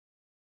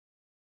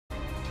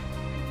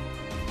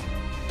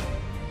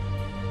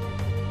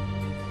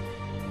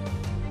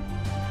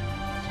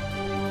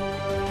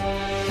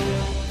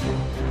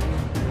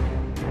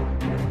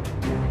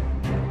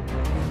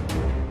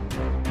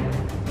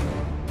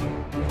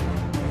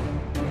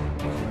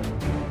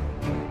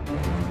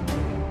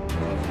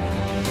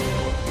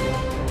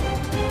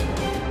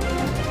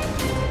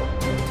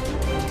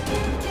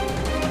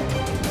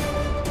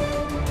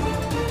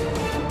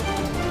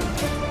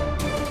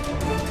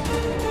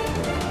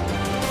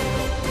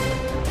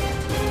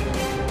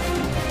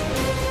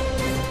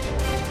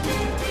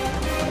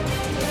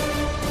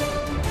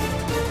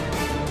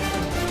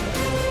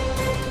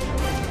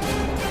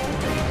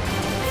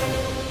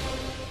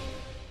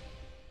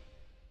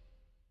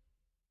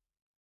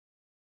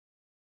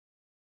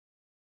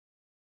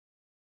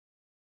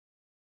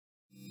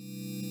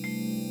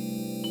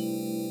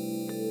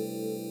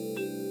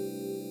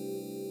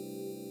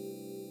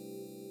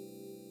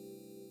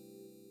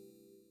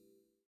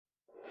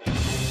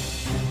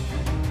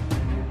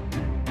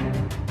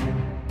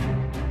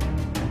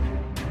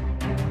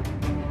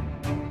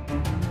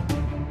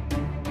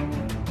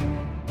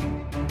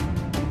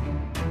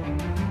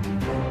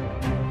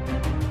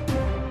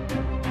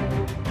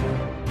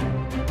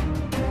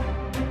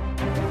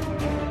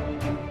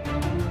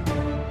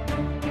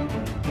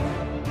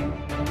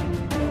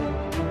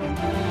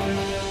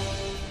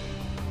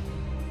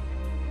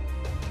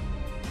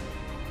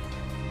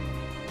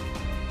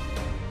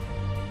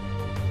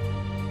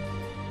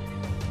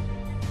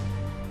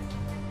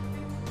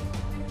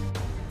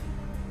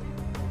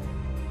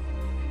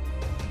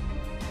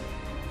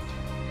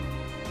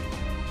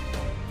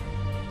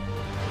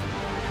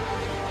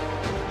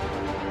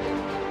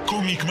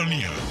Comic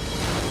Manía.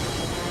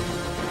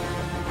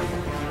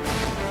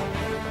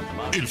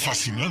 El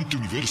fascinante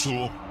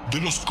universo de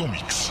los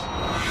cómics.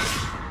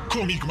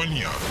 Comic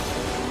Manía.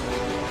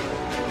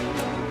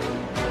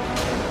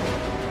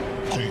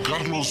 Con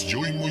Carlos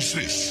Joy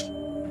Moisés.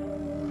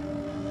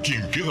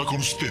 Quien queda con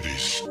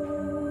ustedes.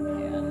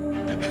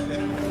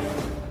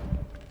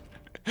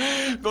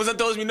 ¿Cómo están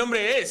todos? Mi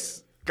nombre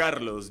es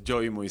Carlos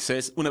Joy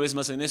Moisés. Una vez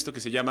más en esto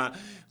que se llama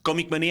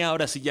Comic Manía.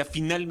 Ahora sí, ya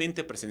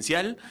finalmente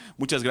presencial.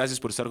 Muchas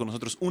gracias por estar con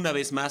nosotros una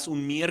vez más,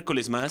 un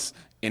miércoles más,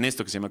 en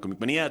esto que se llama Comic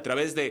Manía, a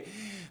través de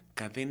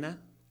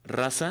Cadena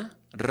Raza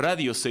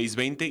Radio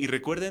 620. Y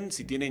recuerden,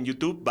 si tienen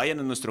YouTube, vayan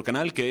a nuestro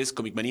canal que es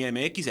Comic Manía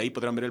MX. Ahí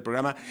podrán ver el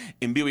programa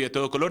en vivo y a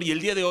todo color. Y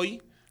el día de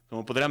hoy,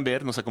 como podrán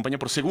ver, nos acompaña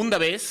por segunda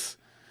vez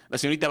la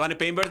señorita Vane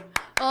Painberg.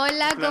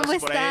 Hola, ¿cómo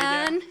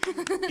están?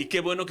 Y qué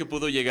bueno que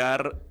pudo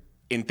llegar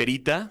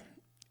enterita,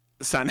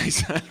 sana y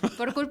salva.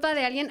 Por culpa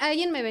de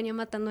alguien me venía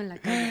matando en la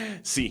calle.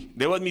 Sí,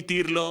 debo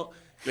admitirlo.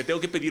 Le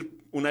tengo que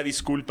pedir una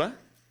disculpa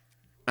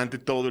ante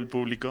todo el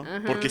público,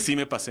 porque sí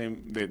me pasé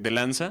de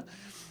lanza.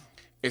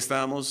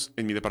 Estábamos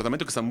en mi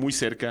departamento, que está muy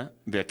cerca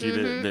de aquí,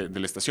 de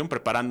la estación,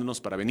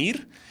 preparándonos para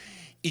venir.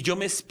 Y yo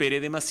me esperé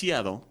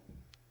demasiado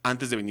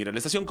antes de venir a la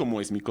estación, como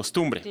es mi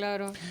costumbre.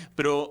 Claro.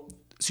 Pero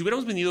si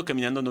hubiéramos venido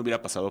caminando no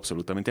hubiera pasado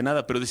absolutamente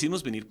nada, pero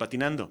decidimos venir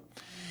patinando.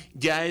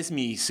 Ya es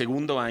mi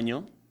segundo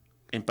año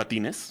en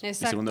patines.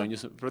 Exacto. Mi segundo año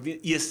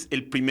y es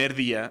el primer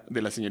día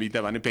de la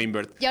señorita Vane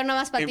Painberg. Yo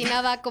nomás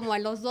patinaba como a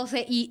los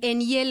 12 y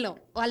en hielo,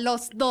 o a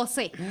los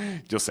 12.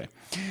 Yo sé.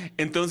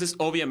 Entonces,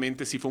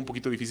 obviamente, sí fue un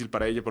poquito difícil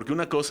para ella, porque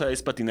una cosa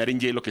es patinar en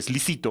hielo, que es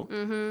lisito.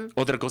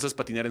 Otra cosa es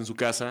patinar en su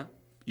casa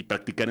y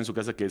practicar en su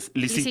casa, que es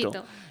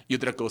lisito. Y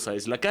otra cosa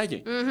es la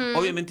calle.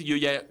 Obviamente, yo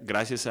ya,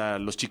 gracias a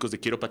los chicos de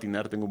Quiero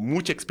Patinar, tengo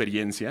mucha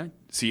experiencia.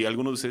 Si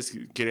alguno de ustedes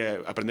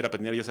quiere aprender a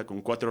patinar, ya sea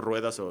con 4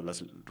 ruedas o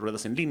las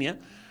ruedas en línea,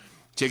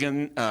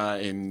 chequen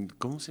en,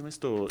 ¿cómo se llama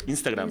esto?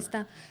 Instagram.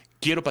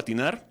 Quiero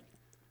Patinar.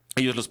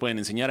 Ellos los pueden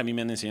enseñar. A mí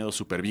me han enseñado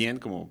súper bien,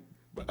 como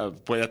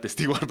puede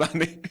atestiguar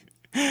Vane.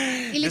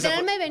 Y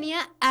literal me venía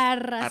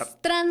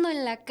arrastrando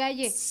en la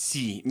calle.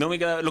 Sí, no me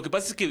queda. Lo que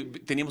pasa es que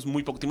teníamos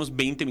muy poco, teníamos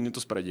 20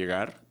 minutos para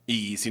llegar.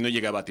 Y si no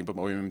llegaba a tiempo,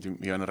 obviamente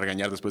me iban a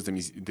regañar después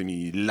de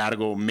mi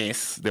largo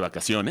mes de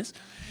vacaciones.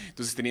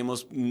 Entonces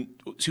teníamos.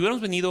 Si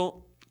hubiéramos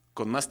venido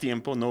con más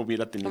tiempo, no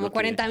hubiera tenido. Como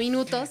 40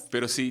 minutos.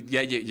 Pero sí,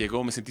 ya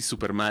llegó, me sentí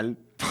súper mal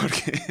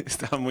porque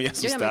estaba muy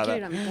asustada. Yo ya me quiero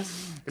ir a mi casa.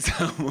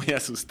 Estaba muy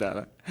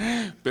asustada.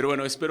 Pero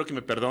bueno, espero que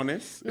me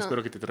perdones,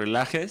 espero que te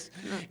relajes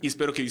y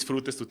espero que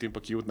disfrutes tu tiempo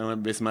aquí una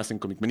vez más en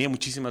Comic Manía.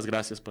 Muchísimas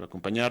gracias por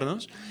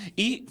acompañarnos.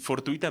 Y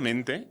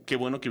fortuitamente, qué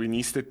bueno que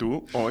viniste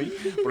tú hoy,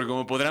 porque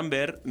como podrán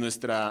ver,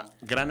 nuestra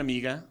gran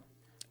amiga,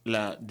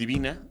 la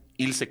divina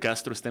Ilse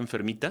Castro, está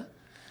enfermita.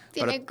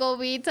 Tiene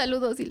COVID.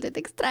 Saludos, Ilse, te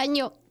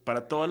extraño.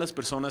 Para todas las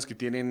personas que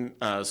tienen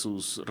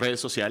sus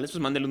redes sociales,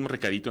 pues mándale un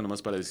recadito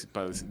nomás para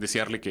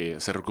desearle que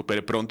se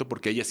recupere pronto,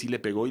 porque ella sí le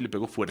pegó y le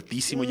pegó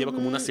fuertísimo. Lleva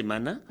como una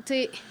semana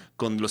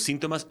con los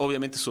síntomas.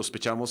 Obviamente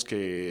sospechamos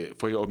que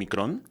fue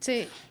Omicron.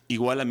 Sí.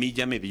 Igual a mí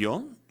ya me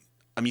dio.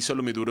 A mí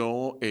solo me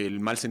duró el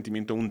mal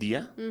sentimiento un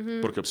día,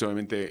 porque pues,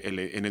 obviamente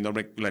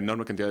la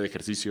enorme cantidad de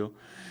ejercicio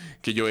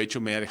que yo he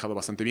hecho me ha dejado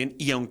bastante bien.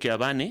 Y aunque a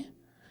Vane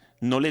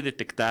no le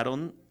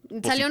detectaron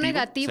Salió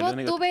negativo,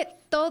 tuve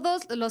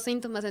todos los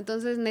síntomas,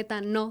 entonces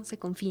neta, no se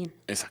confíen.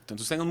 Exacto,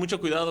 entonces tengan mucho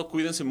cuidado,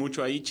 cuídense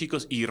mucho ahí,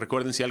 chicos, y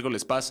recuerden, si algo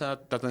les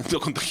pasa, traten de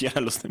no contagiar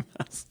a los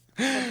demás.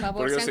 Por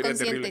favor, sean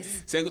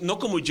conscientes. No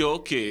como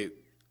yo,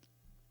 que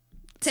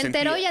se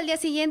enteró y al día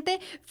siguiente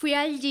fui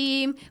al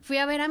gym, fui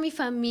a ver a mi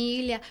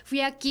familia,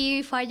 fui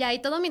aquí, fui allá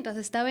y todo mientras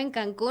estaba en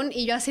Cancún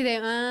y yo así de,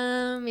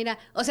 mira,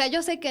 o sea,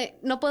 yo sé que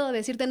no puedo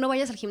decirte no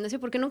vayas al gimnasio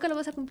porque nunca lo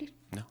vas a cumplir.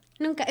 No.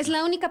 Nunca. Es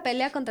la única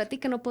pelea contra ti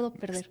que no puedo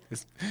perder.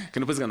 Que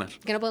no puedes ganar.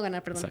 Que no puedo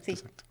ganar, perdón. Exacto,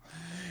 exacto.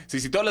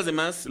 Sí, todas las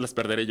demás las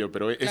perderé yo,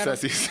 pero claro, esa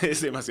sí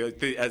es demasiado.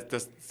 Hasta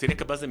sería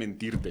capaz de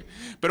mentirte.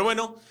 Pero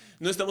bueno,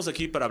 no estamos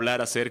aquí para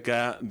hablar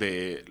acerca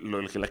de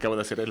lo que le acabo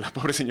de hacer a la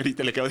pobre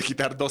señorita. Le acabo de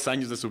quitar 2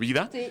 años de su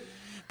vida. Sí.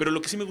 Pero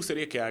lo que sí me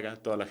gustaría que haga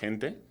toda la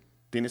gente,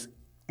 tienes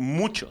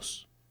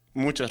muchas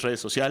redes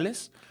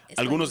sociales.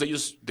 Algunos de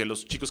ellos, de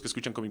los chicos que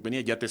escuchan Comic Manía,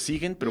 ya te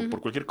siguen, pero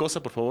por cualquier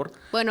cosa, por favor,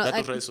 da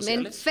tus redes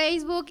sociales. En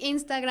Facebook,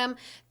 Instagram,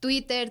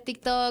 Twitter,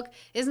 TikTok,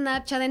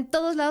 Snapchat, en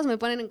todos lados me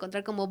pueden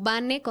encontrar como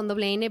Vane, con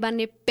doble N,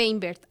 Vane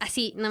Painberg.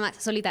 Así, nada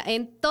más, solita,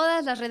 en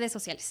todas las redes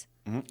sociales.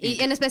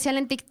 Y en especial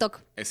en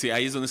TikTok. Sí,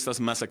 ahí es donde estás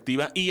más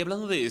activa. Y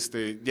hablando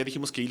de ya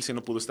dijimos que Ilse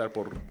no pudo estar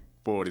por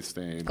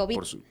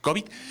su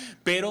COVID,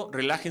 pero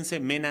relájense,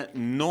 Mena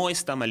no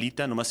está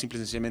malita, nomás simple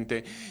y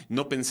sencillamente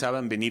no pensaba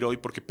en venir hoy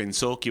porque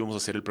pensó que íbamos a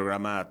hacer el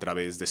programa a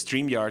través de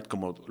StreamYard,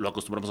 como lo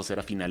acostumbramos a hacer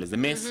a finales de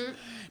mes.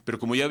 Pero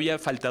como yo había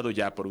faltado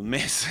ya por un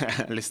mes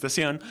a la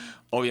estación,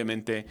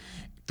 obviamente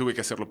tuve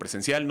que hacerlo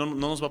presencial. No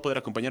nos va a poder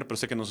acompañar, pero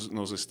sé que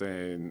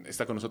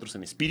está con nosotros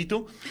en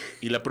espíritu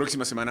y la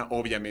próxima semana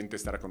obviamente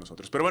estará con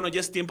nosotros. Pero bueno, ya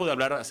es tiempo de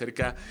hablar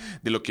acerca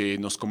de lo que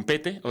nos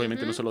compete,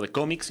 obviamente no solo de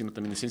cómics, sino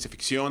también de ciencia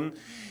ficción.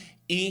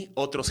 y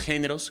otros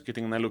géneros que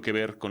tengan algo que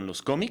ver con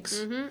los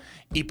cómics.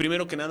 Y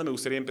primero que nada me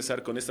gustaría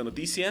empezar con esta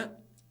noticia.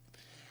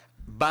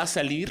 Va a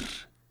salir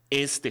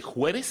este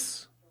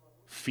jueves,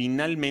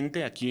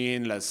 finalmente, aquí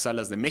en las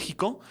salas de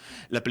México,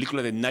 la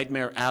película de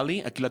Nightmare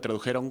Alley. Aquí la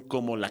tradujeron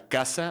como La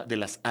Casa de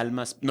las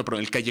Almas, no,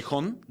 perdón, El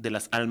Callejón de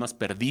las Almas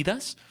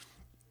Perdidas.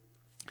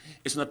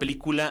 Es una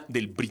película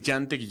del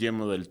brillante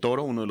Guillermo del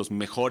Toro, uno de los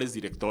mejores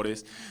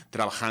directores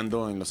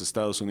trabajando en los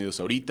Estados Unidos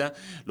ahorita.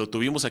 Lo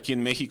tuvimos aquí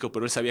en México,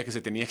 pero él sabía que se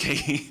tenía que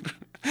ir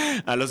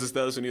a los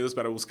Estados Unidos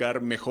para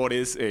buscar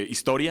mejores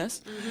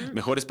historias,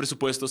 mejores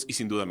presupuestos y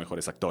sin duda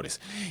mejores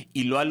actores.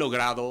 Y lo ha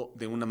logrado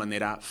de una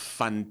manera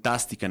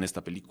fantástica en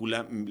esta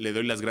película. Le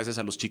doy las gracias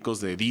a los chicos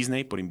de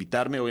Disney por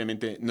invitarme.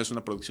 Obviamente no es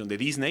una producción de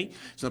Disney,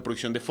 es una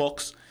producción de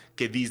Fox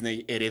que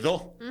Disney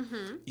heredó.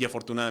 Y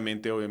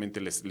afortunadamente,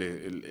 obviamente, la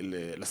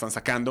están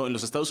sacando. En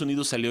los Estados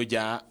Unidos salió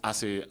ya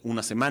hace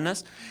unas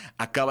semanas.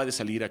 Acaba de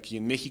salir aquí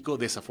en México.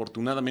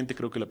 Desafortunadamente,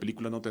 creo que la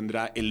película no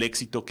tendrá el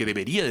éxito que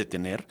debería de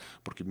tener,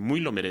 porque muy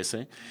lo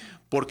merece,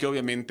 porque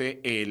obviamente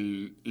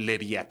el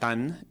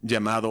Leviatán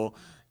llamado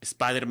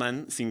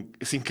Spider-Man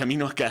sin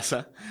camino a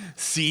casa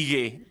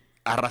sigue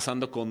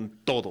arrasando con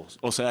todos.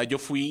 O sea, yo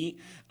fui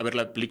a ver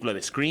la película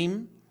de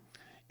Scream,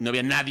 no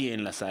había nadie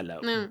en la sala.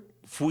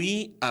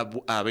 Fui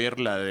a ver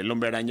la del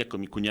Hombre Araña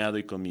con mi cuñado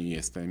y con mi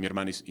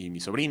hermano y mi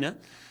sobrina,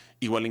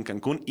 igual en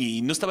Cancún,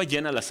 y no estaba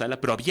llena la sala,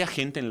 pero había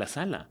gente en la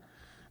sala,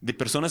 de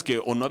personas que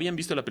o no habían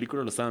visto la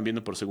película o la estaban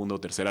viendo por segunda o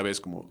tercera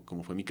vez,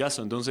 como fue mi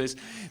caso. Entonces,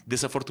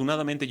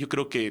 desafortunadamente, yo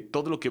creo que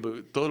todo lo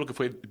que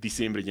fue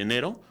diciembre y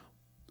enero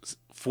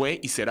fue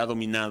y será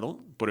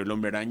dominado por el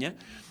Hombre Araña.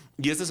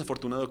 Y es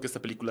desafortunado que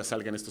esta película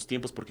salga en estos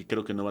tiempos porque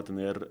creo que no va a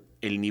tener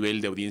el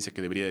nivel de audiencia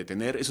que debería de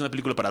tener. Es una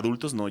película para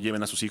adultos, no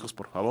lleven a sus hijos,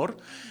 por favor.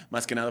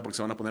 Más que nada porque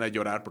se van a poner a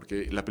llorar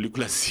porque la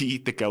película sí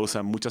te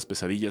causa muchas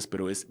pesadillas,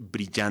 pero es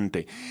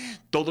brillante.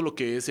 Todo lo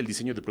que es el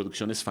diseño de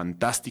producción es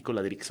fantástico,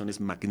 la dirección es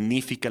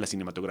magnífica, la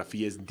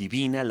cinematografía es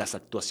divina, las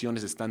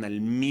actuaciones están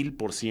al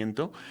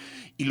 1000%.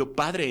 Y lo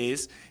padre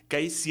es que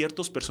hay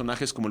ciertos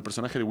personajes, como el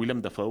personaje de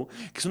Willem Dafoe,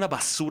 que es una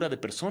basura de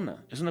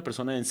persona. Es una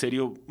persona en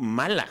serio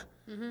mala.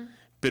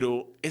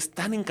 Pero es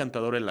tan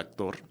encantador el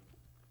actor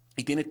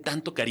y tiene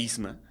tanto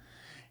carisma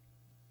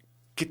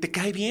que te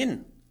cae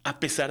bien, a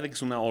pesar de que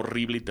es una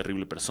horrible y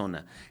terrible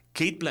persona.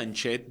 Cate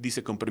Blanchett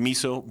dice, con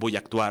permiso, voy a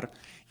actuar,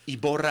 y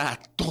borra a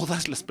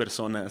todas las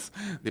personas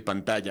de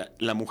pantalla.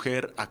 La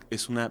mujer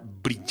es una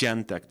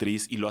brillante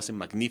actriz y lo hace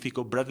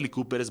magnífico. Bradley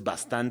Cooper es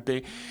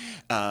bastante...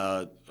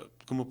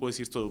 ¿cómo puedo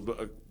decir esto?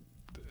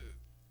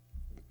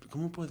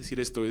 ¿Cómo puedo decir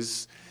esto?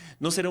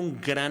 No será un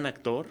gran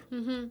actor,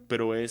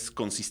 pero es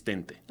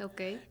consistente.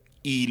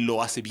 Y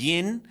lo hace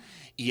bien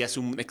y hace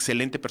un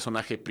excelente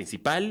personaje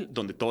principal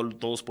donde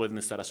todos pueden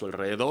estar a su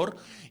alrededor.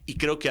 Y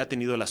creo que ha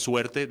tenido la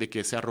suerte de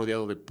que se ha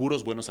rodeado de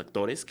puros buenos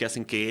actores que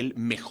hacen que él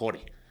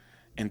mejore.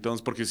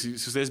 Entonces, porque si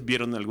ustedes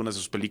vieron algunas de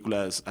sus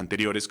películas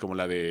anteriores, como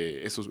la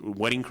de esos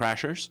Wedding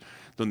Crashers,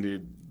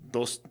 donde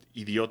dos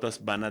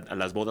idiotas van a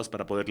las bodas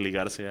para poder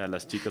ligarse a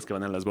las chicas que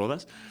van a las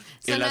bodas.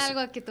 Suena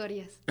algo a que tú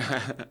harías.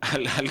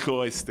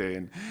 Algo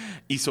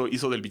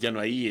hizo del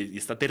villano ahí y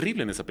está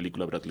terrible en esa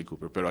película Bradley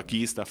Cooper, pero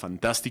aquí está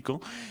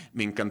fantástico.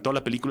 Me encantó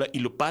la película y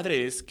lo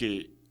padre es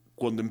que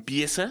cuando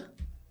empieza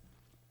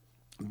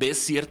ves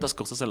ciertas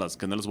cosas a las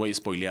que no les voy a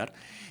spoilear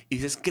y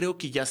dices, creo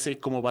que ya sé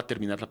cómo va a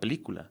terminar la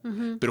película,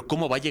 pero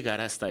cómo va a llegar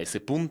hasta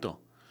ese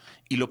punto.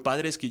 Y lo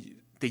padre es que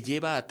te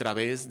lleva a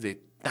través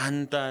de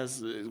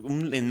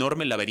un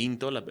enorme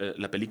laberinto.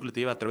 La película te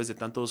lleva a través de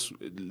tantos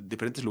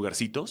diferentes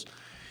lugarcitos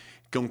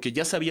que aunque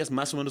ya sabías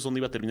más o menos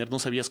dónde iba a terminar, no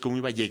sabías cómo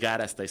iba a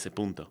llegar hasta ese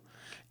punto.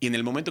 Y en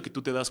el momento que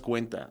tú te das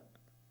cuenta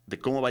de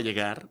cómo va a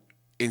llegar,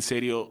 en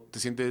serio te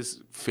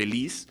sientes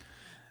feliz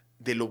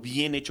de lo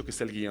bien hecho que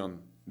está el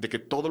guión, de que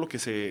todo lo que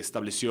se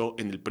estableció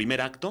en el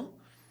primer acto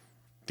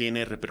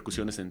tiene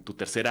repercusiones en tu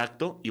tercer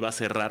acto y va a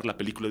cerrar la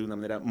película de una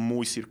manera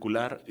muy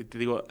circular. Y te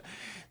digo,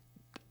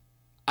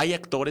 hay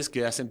actores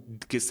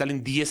que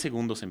salen 10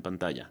 segundos en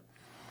pantalla.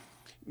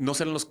 No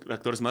serán los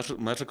actores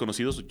más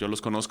reconocidos, yo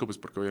los conozco pues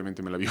porque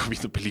obviamente me la vivo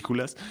viendo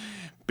películas,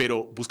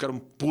 pero buscar un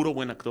puro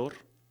buen actor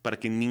para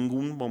que en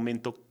ningún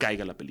momento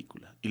caiga la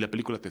película. Y la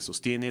película te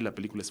sostiene, la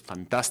película es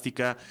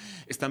fantástica,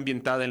 está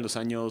ambientada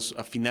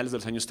a finales de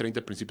los años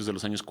 30, principios de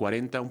los años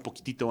 40, un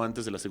poquitito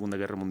antes de la Segunda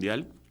Guerra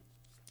Mundial,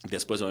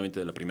 después obviamente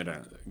de la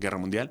Primera Guerra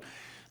Mundial,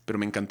 pero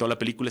me encantó la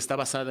película. Está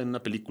basada en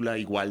una película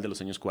igual de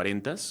los años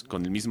 40,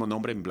 con el mismo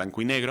nombre, en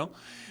blanco y negro.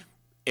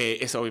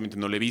 Esa obviamente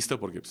no la he visto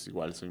porque pues,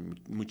 igual soy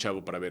muy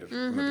chavo para ver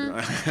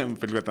una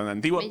película tan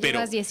antigua. Pero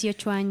llevas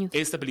 18 años.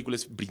 Esta película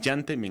es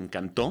brillante, me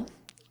encantó.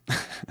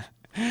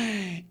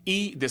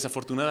 Y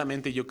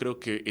desafortunadamente yo creo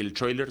que el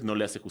tráiler no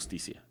le hace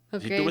justicia.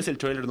 Si tú ves el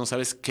tráiler no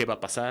sabes qué va a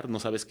pasar, no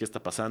sabes qué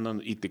está pasando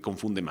y te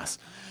confunde más.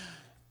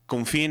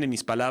 Confíen en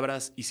mis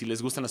palabras y si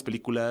les gustan las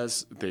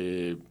películas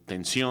de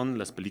tensión,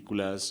 las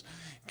películas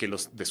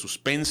de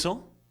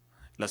suspenso,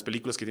 las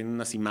películas que tienen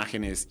unas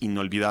imágenes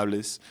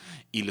inolvidables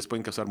y les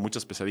pueden causar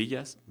muchas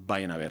pesadillas,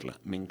 vayan a verla.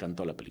 Me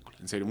encantó la película.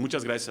 En serio,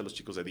 muchas gracias a los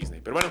chicos de Disney.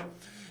 Pero bueno,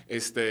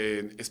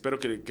 espero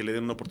que le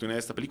den una oportunidad a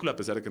esta película, a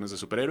pesar de que no es de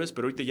superhéroes.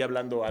 Pero ahorita ya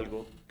hablando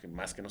algo que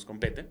más que nos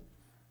compete,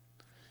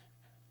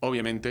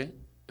 obviamente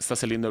está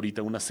saliendo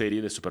ahorita una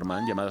serie de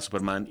Superman llamada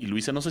Superman y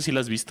Luisa. No sé si la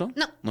has visto.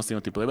 No. No has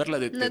tenido tiempo de verla.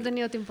 No he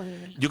tenido tiempo de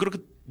verla.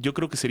 Yo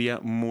creo que sería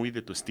muy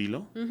de tu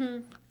estilo,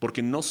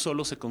 porque no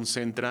solo se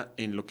concentra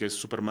en lo que es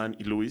Superman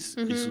y Lois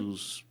y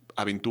sus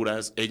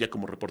aventuras, ella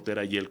como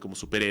reportera y él como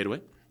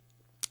superhéroe,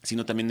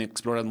 sino también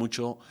exploran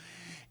mucho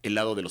el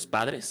lado de los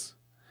padres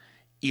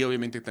y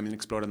obviamente también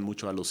exploran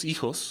mucho a los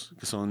hijos,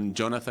 que son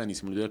Jonathan y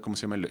se me olvidó cómo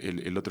se llama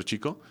el otro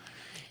chico.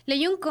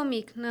 Leí un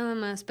cómic nada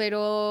más,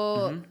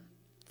 pero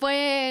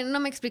no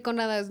me explicó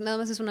nada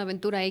más es una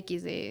aventura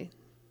X de...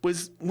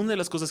 Pues una de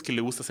las cosas que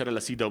le gusta hacer a la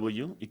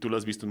CW, y tú lo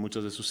has visto en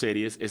muchas de sus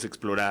series, es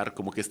explorar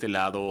como que este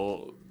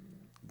lado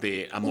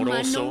de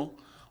amoroso,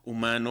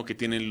 humano que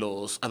tienen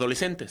los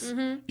adolescentes.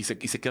 Y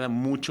se queda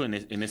mucho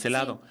en ese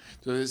lado.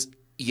 Entonces,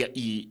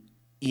 y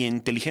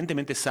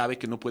inteligentemente sabe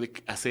que no puede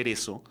hacer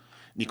eso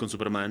ni con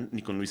Superman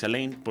ni con Lois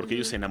Lane, porque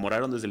ellos se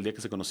enamoraron desde el día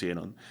que se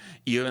conocieron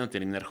y iban a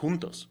terminar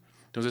juntos.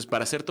 Entonces,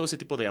 para hacer todo ese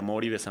tipo de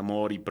amor y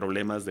desamor y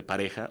problemas de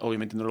pareja,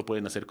 obviamente no lo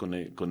pueden hacer con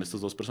estos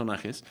dos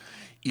personajes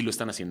y lo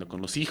están haciendo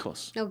con los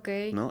hijos. Ok.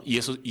 ¿No?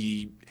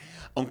 Y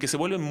aunque se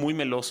vuelve muy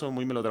meloso,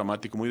 muy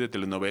melodramático, muy de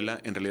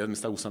telenovela, en realidad me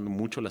está gustando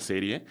mucho la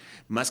serie.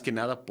 Más que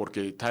nada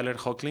porque Tyler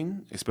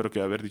Hoechlin, espero que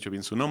haber dicho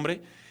bien su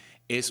nombre,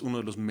 es uno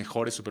de los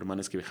mejores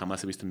Supermanes que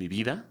jamás he visto en mi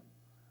vida.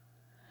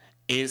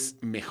 Es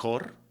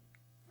mejor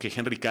que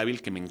Henry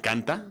Cavill, que me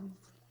encanta.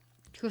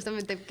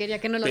 Justamente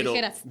quería que no lo pero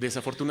dijeras.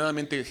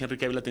 Desafortunadamente Henry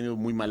Cavill ha tenido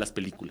muy malas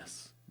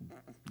películas.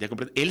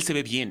 Él se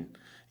ve bien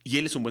y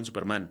él es un buen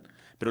Superman,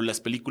 pero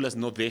las películas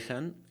no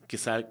dejan que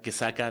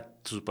saca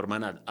su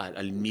Superman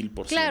al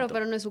 1000%. Claro,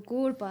 pero no es su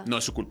culpa. No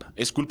es su culpa,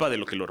 es culpa de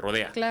lo que lo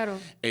rodea. Claro.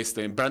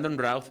 Brandon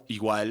Routh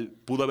igual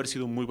pudo haber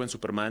sido un muy buen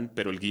Superman,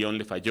 pero el guión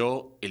le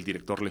falló, el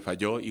director le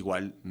falló,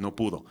 igual no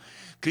pudo.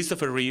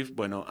 Christopher Reeve,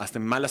 bueno, hasta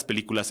en malas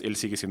películas él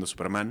sigue siendo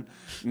Superman.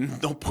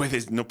 No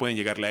pueden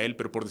llegarle a él,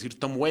 pero por decir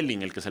Tom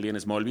Welling, el que salía en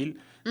Smallville,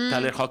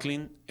 Tyler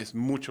Hoechlin es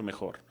mucho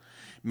mejor.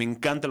 Me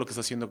encanta lo que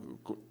está haciendo.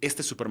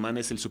 Este Superman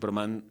es el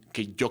Superman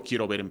que yo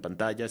quiero ver en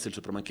pantalla, es el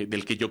Superman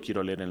del que yo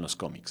quiero leer en los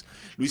cómics.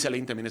 Luisa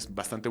Lane también es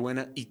bastante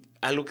buena y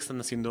algo que están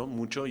haciendo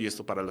mucho, y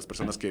esto para las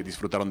personas que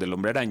disfrutaron del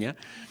Hombre Araña,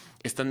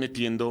 están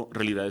metiendo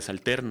realidades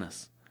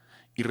alternas.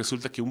 Y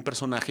resulta que un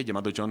personaje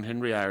llamado John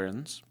Henry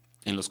Irons,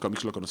 en los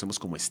cómics lo conocemos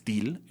como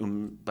Steel,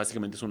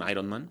 básicamente es un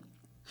Iron Man,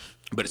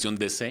 versión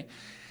DC,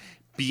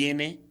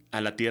 viene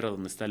a la Tierra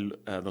donde está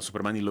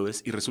Superman y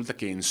Lois y resulta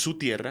que en su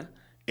Tierra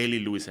él y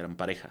Lois eran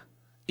pareja.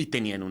 Y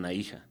tenían una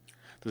hija.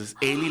 Entonces,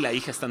 él y la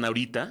hija están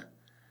ahorita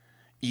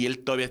y él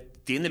todavía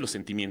tiene los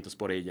sentimientos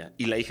por ella.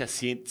 Y la hija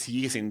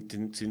sigue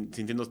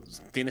sintiendo,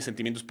 tiene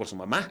sentimientos por su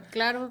mamá.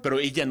 Claro. Pero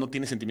ella no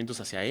tiene sentimientos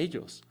hacia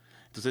ellos.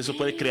 Entonces, eso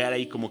puede crear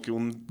ahí como que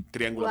un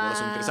triángulo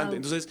amoroso interesante.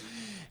 Entonces,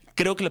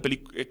 creo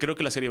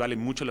que la serie vale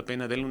mucho la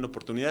pena. Denle una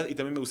oportunidad. Y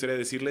también me gustaría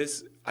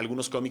decirles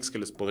algunos cómics que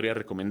les podría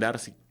recomendar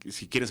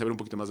si quieren saber un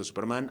poquito más de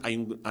Superman.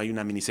 Hay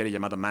una miniserie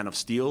llamada Man of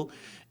Steel,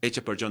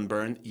 hecha por John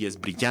Byrne y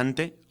es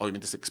brillante.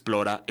 Obviamente se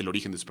explora el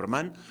origen de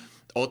Superman.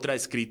 Otra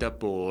escrita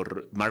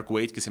por Mark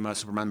Waid que se llama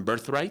Superman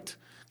Birthright,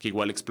 que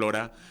igual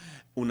explora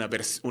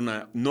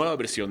una nueva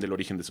versión del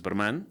origen de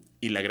Superman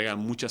y le agrega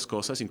muchas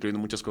cosas, incluyendo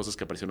muchas cosas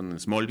que aparecieron en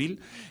Smallville.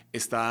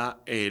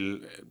 Está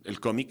el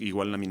cómic,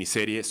 igual la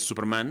miniserie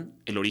Superman,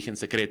 El origen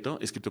secreto,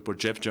 escrito por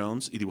Jeff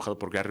Jones y dibujado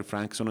por Gary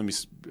Frank, que es uno de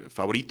mis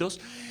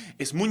favoritos.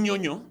 Es muy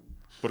ñoño,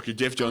 porque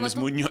Jeff Jones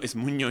es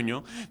muy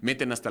ñoño.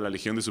 Meten hasta la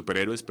Legión de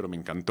Superhéroes, pero me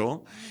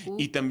encantó.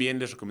 Y también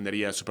les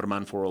recomendaría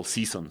Superman for All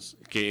Seasons,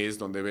 que es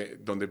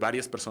donde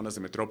varias personas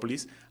de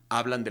Metrópolis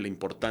hablan de la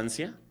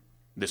importancia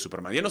de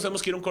Superman. Ya nos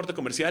tenemos que ir a un corte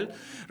comercial.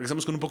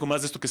 Regresamos con un poco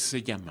más de esto que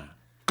se llama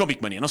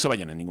Comic Manía. No se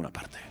vayan a ninguna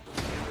parte.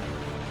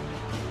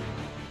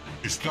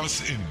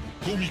 Estás en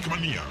Comic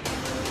Manía,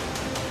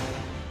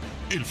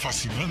 el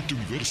fascinante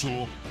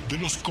universo de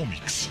los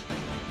cómics.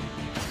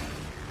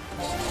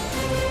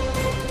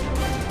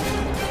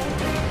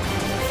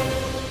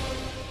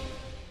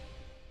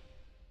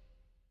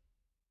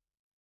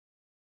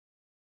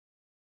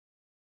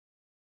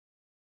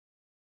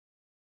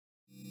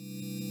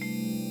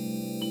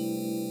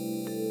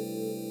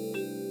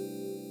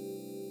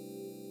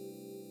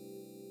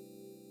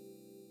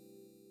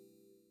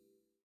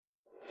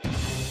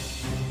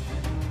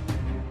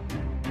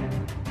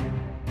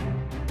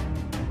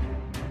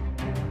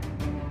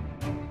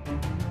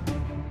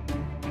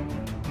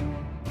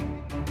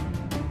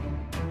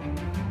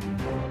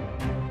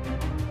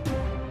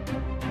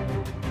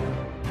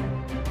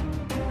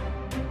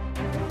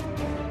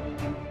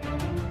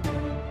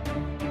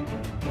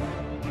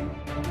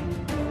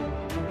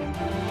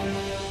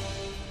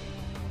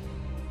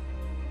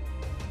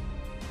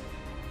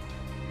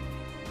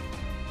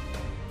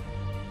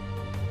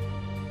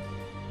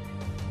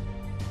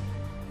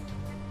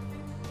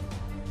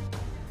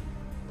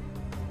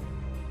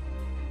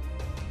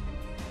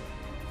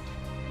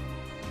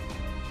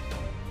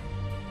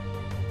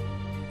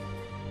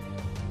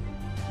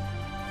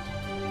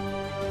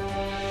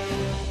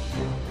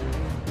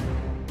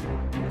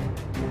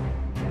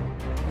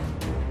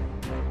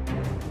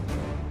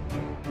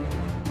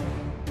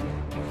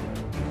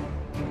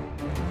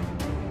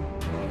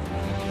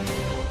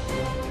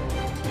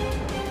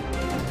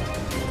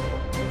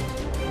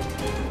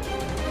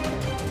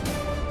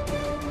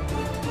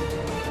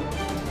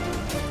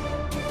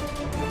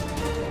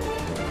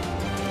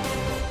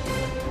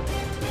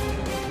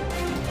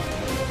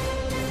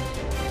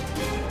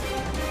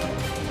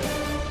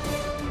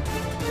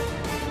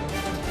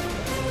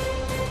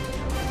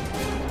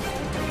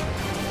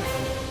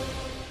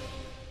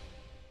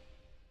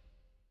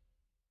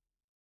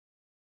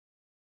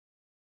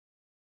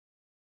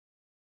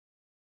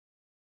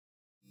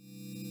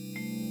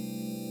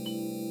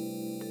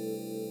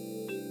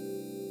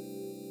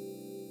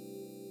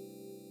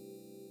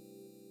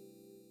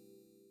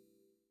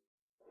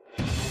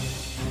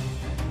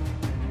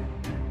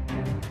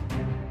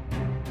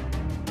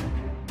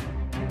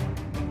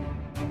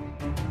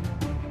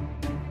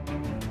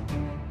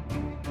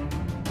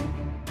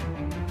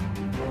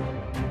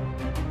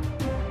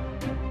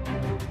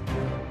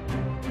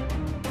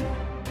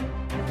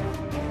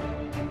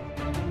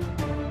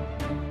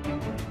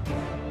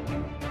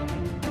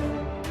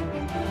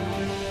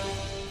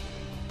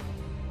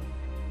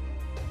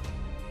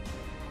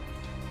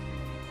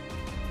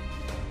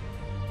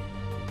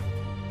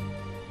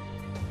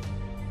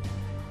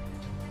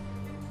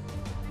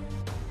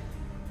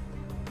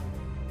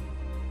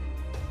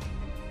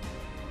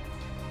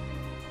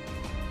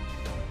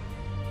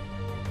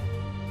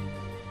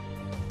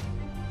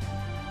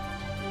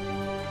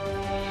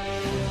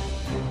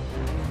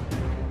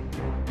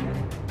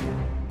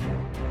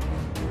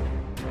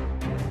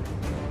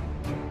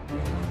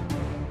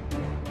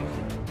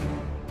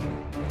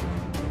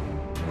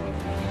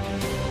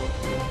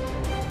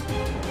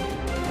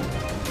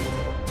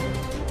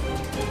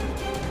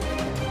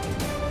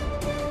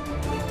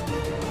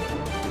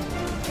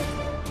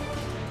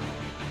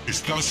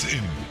 Estás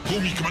en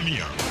Comic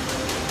Manía,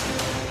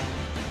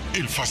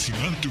 el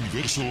fascinante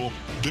universo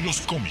de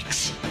los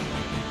cómics.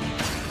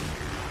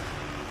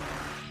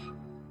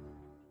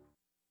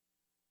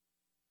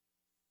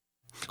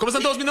 ¿Cómo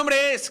están todos? Mi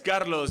nombre es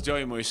Carlos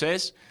Joy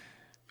Moisés.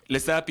 Le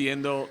estaba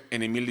pidiendo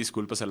en mil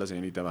disculpas a la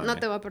señorita Vane. No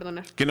te voy a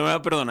perdonar. Que no me va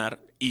a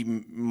perdonar y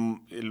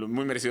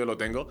muy merecido lo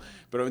tengo,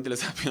 pero obviamente le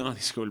estaba pidiendo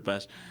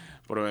disculpas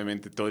por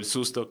obviamente todo el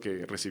susto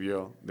que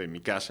recibió de mi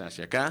casa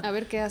hacia acá. A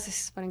ver qué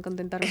haces para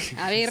contentarme.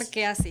 A ver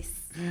qué haces.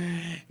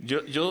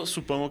 Yo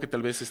supongo que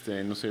tal vez,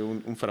 no sé,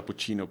 un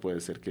frappuccino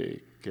puede ser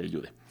que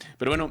ayude.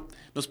 Pero bueno,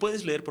 ¿nos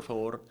puedes leer, por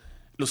favor,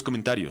 los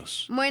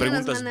comentarios, bueno,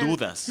 preguntas,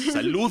 dudas,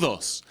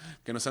 saludos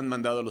que nos han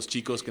mandado los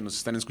chicos que nos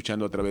están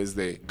escuchando a través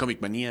de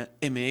Comic Manía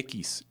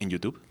MX en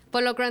YouTube?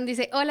 Polo Crown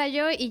dice, hola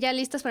yo y ya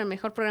listos para el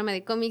mejor programa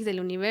de cómics del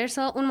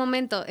universo. Un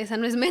momento, esa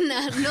no es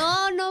Mena.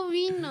 No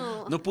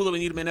vino. No pudo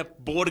venir Mena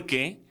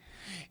porque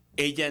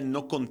ella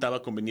no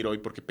contaba con venir hoy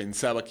porque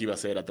pensaba que iba a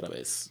ser a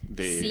través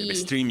de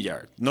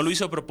StreamYard. No lo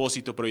hizo a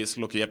propósito, pero es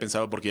lo que ella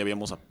pensaba porque ya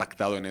habíamos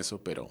pactado en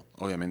eso, pero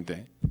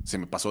obviamente se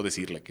me pasó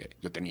decirle que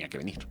yo tenía que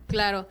venir.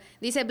 Claro.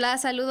 Dice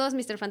Blas, saludos,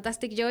 Mr.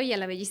 Fantastic Joy y a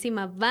la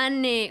bellísima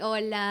Vane.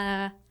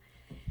 Hola.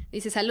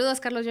 Dice, saludos,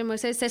 Carlos Joy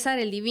Moisés, César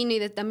el Divino.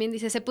 Y también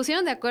dice, ¿se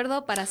pusieron de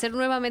acuerdo para hacer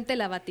nuevamente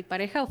la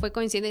batipareja o fue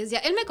coincidencia?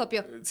 Él me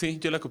copió. Sí,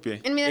 yo la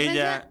copié. En mi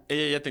defensa,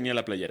 ella ya tenía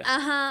la playera.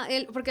 Ajá,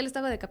 porque él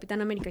estaba de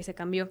Capitán América y se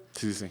cambió.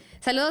 Sí.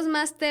 Saludos,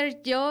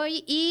 Master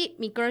Joy y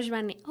mi crush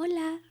Vane.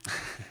 Hola.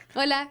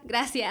 Hola,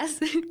 gracias.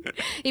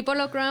 Y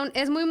Polo Crown,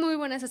 es muy, muy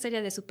buena esa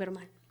serie de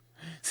Superman.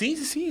 Sí,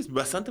 es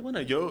bastante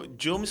buena. Yo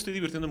me estoy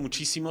divirtiendo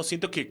muchísimo.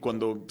 Siento que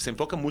cuando se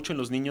enfoca mucho en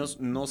los niños,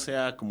 no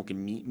sea como que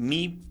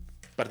mi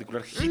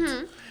particular hit.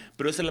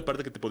 Pero esa es la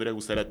parte que te podría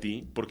gustar a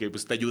ti, porque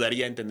pues, te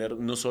ayudaría a entender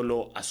no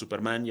solo a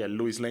Superman y a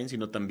Lois Lane,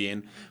 sino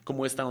también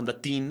como esta onda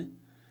teen,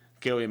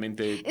 que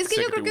obviamente es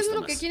que yo creo que es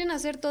lo que quieren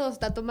hacer todos,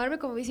 hasta tomarme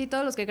como bici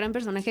todos los que crean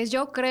personajes.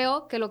 Yo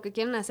creo que lo que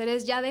quieren hacer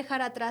es ya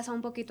dejar atrás a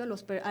un poquito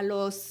a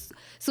los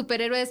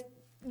superhéroes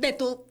de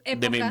tu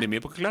época. De mi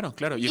época,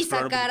 claro. Y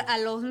sacar a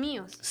los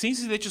míos. Sí,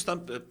 de hecho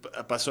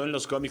pasó en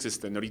los cómics,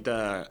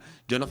 ahorita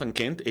Jonathan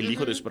Kent, el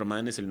hijo de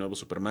Superman, es el nuevo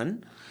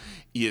Superman.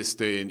 Y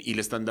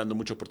le están dando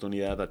mucha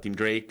oportunidad a Tim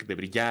Drake de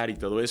brillar y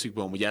todo eso. Y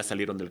como ya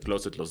salieron del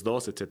closet los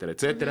dos,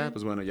 etcétera,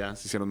 pues bueno, ya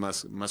se hicieron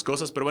más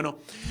cosas. Pero bueno,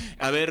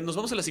 a ver, nos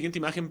vamos a la siguiente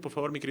imagen, por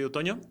favor, mi querido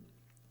Toño.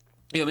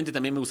 Y obviamente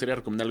también me gustaría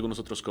recomendar algunos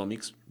otros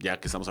cómics, ya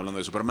que estamos hablando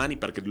de Superman y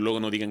para que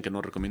luego no digan que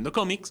no recomiendo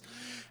cómics.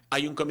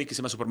 Hay un cómic que se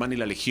llama Superman y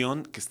la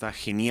Legión, que está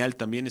genial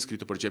también,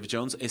 escrito por Jeff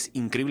Jones. Es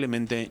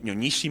increíblemente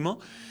ñoñísimo.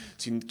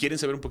 Si quieren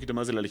saber un poquito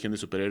más de la Legión de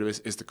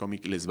Superhéroes, este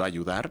cómic les va a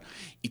ayudar.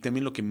 Y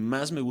también lo que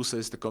más me gusta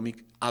de este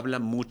cómic, habla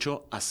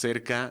mucho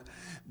acerca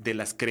de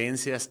las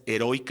creencias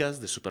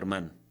heroicas de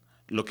Superman.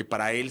 Lo que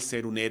para él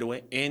ser un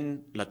héroe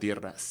en la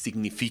Tierra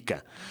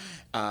significa.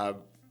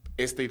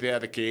 Esta idea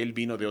de que él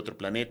vino de otro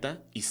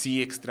planeta y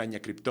sí extraña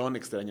a Krypton,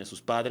 extraña a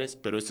sus padres,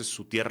 pero esta es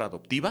su tierra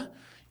adoptiva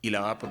y la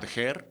va a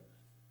proteger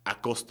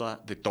a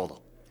costa de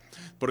todo.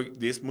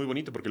 Y es muy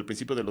bonito porque al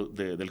principio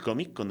del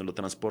cómic, cuando lo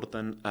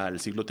transportan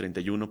al siglo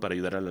 31 para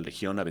ayudar a la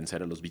Legión a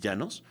vencer a los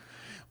villanos,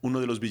 uno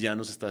de los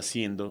villanos está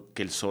haciendo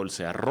que el sol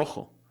sea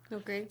rojo.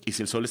 Okay. Y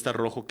si el sol está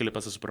rojo, ¿qué le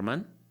pasa a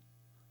Superman?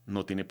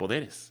 No tiene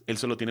poderes. Él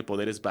solo tiene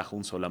poderes bajo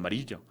un sol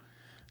amarillo.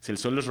 Si el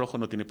sol es rojo,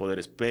 no tiene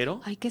poderes, pero...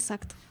 Ay, qué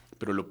exacto.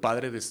 Pero lo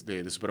padre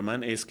de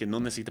Superman es que no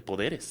necesita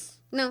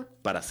poderes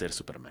para ser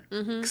Superman.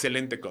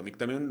 Excelente cómic.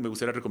 También me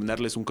gustaría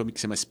recomendarles un cómic que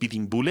se llama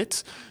Speeding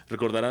Bullets.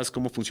 Recordarás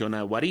cómo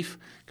funciona What If,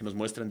 que nos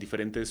muestran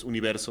diferentes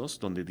universos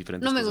donde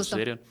diferentes cosas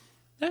sucedieron.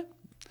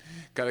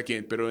 Cada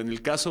quien. Pero en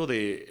el caso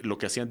de lo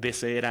que hacían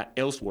DC era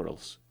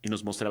Elseworlds y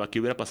nos mostraba qué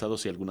hubiera pasado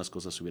si algunas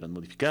cosas se hubieran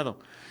modificado.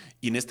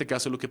 Y en este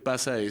caso lo que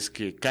pasa es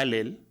que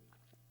Kal-El,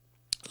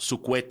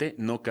 su cohete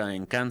no cae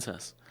en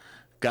Kansas,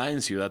 cae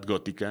en Ciudad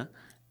Gótica,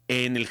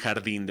 en el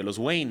jardín de los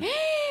Wayne.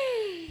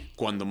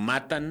 Cuando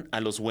matan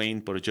a los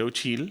Wayne por Joe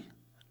Chill,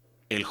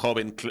 el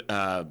joven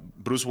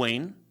Bruce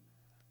Wayne,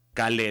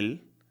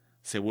 Kal-El,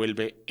 se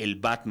vuelve el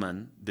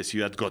Batman de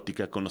Ciudad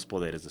Gótica con los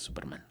poderes de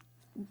Superman.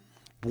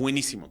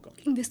 Buenísimo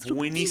cómic.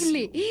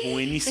 Indestructible.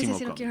 Buenísimo Ese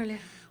sí lo cómic. quiero leer.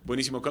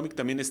 Buenísimo cómic.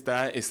 También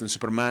está en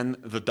Superman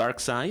The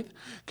Dark Side,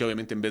 que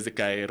obviamente en vez de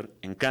caer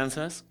en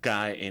Kansas,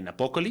 cae en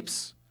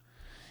Apokolips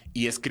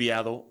y es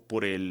criado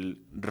por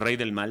el rey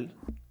del mal,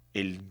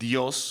 el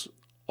dios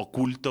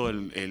oculto,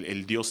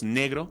 el dios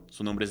negro.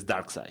 Su nombre es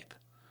Darkseid.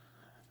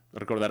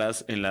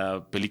 Recordarás en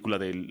la película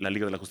de la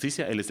Liga de la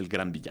Justicia, él es el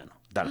gran villano,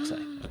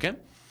 Darkseid, ¿ok?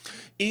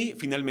 Y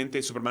finalmente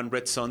Superman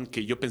Red Son,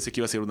 que yo pensé que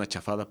iba a ser una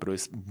chafada, pero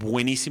es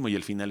buenísimo y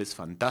el final es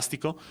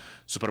fantástico.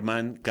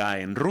 Superman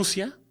cae en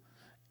Rusia,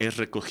 es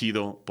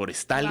recogido por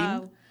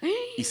Stalin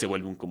y se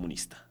vuelve un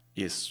comunista.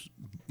 Y es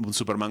un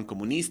Superman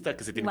comunista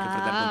que se tiene que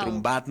enfrentar contra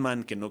un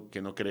Batman que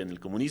no cree en el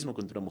comunismo,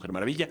 contra una Mujer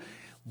Maravilla.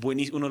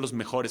 Uno de los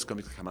mejores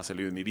cómics que jamás he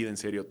leído en mi vida, en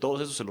serio.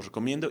 Todos esos se los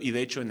recomiendo. Y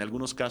de hecho, en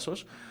algunos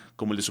casos,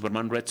 como el de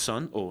Superman Red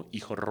Son o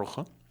Hijo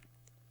Rojo,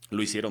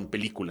 lo hicieron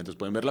película. Entonces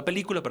pueden ver la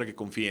película para que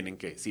confíen en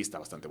que sí está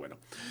bastante bueno.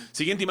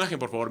 Siguiente imagen,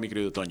 por favor, mi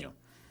querido Toño.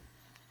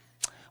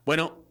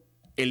 Bueno,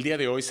 El día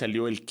de hoy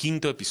salió el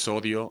 5º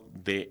episodio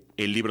de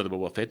El libro de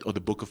Boba Fett o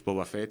The Book of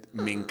Boba Fett.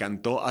 Me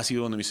encantó, ha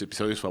sido uno de mis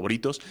episodios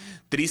favoritos.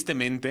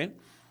 Tristemente,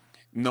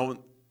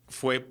 no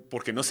fue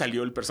porque no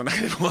salió el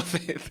personaje de Boba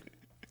Fett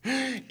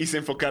y se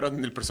enfocaron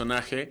en el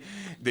personaje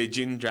de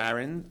Din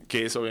Djarin,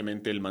 que es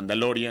obviamente el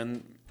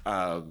Mandalorian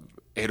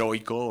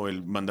heroico, o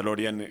el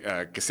Mandalorian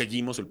que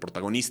seguimos, el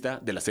protagonista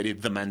de la serie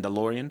The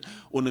Mandalorian,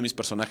 uno de mis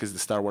personajes de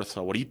Star Wars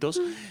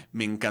favoritos.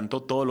 Me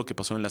encantó todo lo que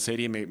pasó en la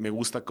serie, me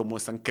gusta cómo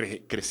están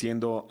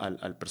creciendo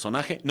al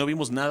personaje. No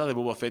vimos nada de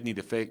Boba Fett ni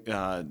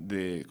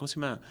de ¿cómo se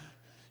llama?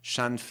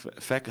 Shand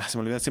Fek, se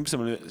me olvida, siempre se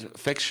me olvida,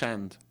 Fek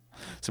Shand.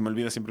 Se me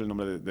olvida siempre el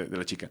nombre de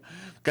la chica.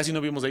 Casi no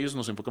vimos de ellos,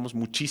 nos enfocamos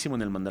muchísimo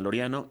en el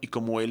Mandaloriano y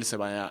cómo él se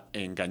va a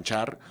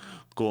enganchar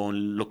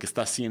con lo que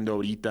está haciendo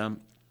ahorita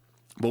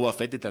Boba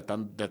Fett, y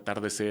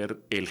tratar de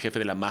ser el jefe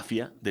de la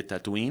mafia de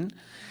Tatooine,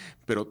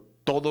 pero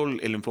todo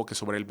el enfoque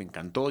sobre él me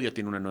encantó. Ya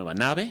tiene una nueva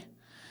nave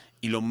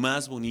y lo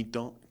más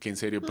bonito, que en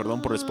serio,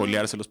 perdón por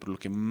spoileárselos, pero lo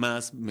que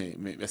más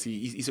me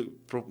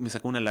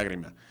sacó una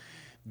lágrima.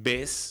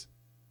 Ves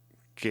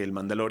que el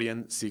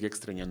Mandalorian sigue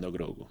extrañando a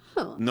Grogu.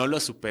 No lo ha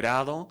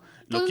superado.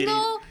 Lo quiere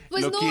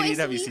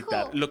ir a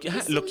visitar. Lo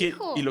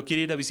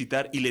quiere ir a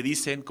visitar y le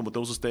dicen, como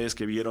todos ustedes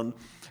que vieron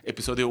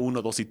episodio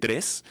 1, 2 y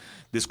 3,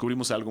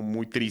 descubrimos algo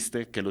muy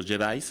triste, que los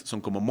Jedi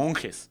son como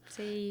monjes.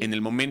 Sí. En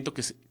el momento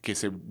que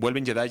se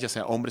vuelven Jedi, ya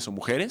sea hombres o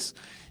mujeres,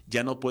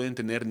 ya no pueden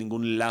tener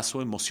ningún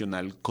lazo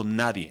emocional con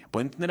nadie.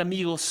 Pueden tener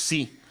amigos,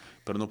 sí,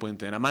 pero no pueden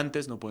tener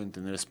amantes, no pueden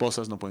tener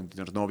esposas, no pueden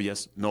tener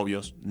novias,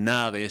 novios,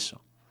 nada de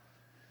eso.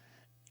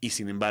 Y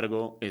sin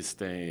embargo,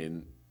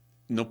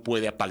 no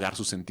puede apagar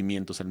sus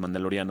sentimientos el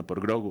Mandaloriano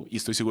por Grogu. Y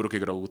estoy seguro que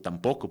Grogu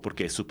tampoco,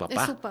 porque es su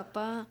papá. Es su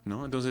papá.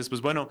 ¿No? Entonces,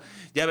 pues bueno,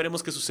 ya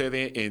veremos qué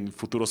sucede en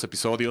futuros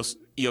episodios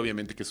y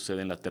obviamente qué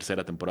sucede en la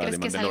tercera temporada de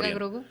Mandalorian. ¿Crees que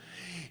salga Grogu?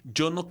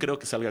 Yo no creo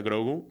que salga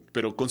Grogu,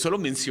 pero con solo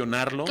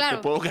mencionarlo te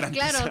puedo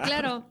garantizar.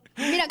 Claro.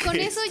 Mira, con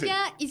eso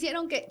ya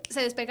hicieron que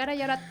se despegara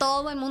y ahora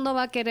todo el mundo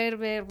va a querer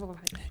ver.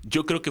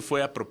 Yo creo que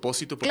fue a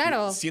propósito, porque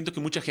siento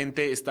que mucha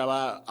gente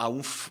estaba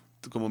aún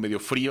como medio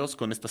fríos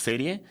con esta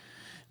serie.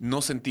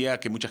 No sentía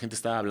que mucha gente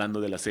estaba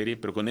hablando de la serie,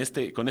 pero con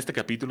este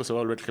capítulo se va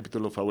a volver el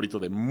capítulo favorito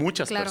de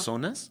muchas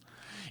personas.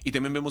 Y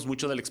también vemos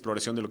mucho de la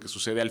exploración de lo que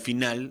sucede al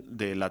final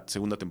de la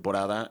segunda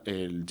temporada.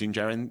 El Din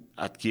Djarin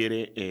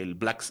adquiere el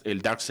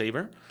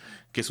Darksaber,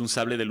 que es un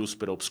sable de luz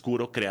pero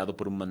oscuro creado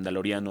por un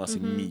mandaloriano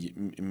hace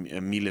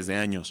miles de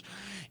años.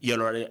 Y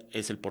ahora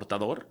es el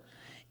portador,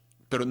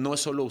 pero no es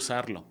solo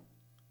usarlo.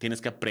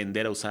 Tienes que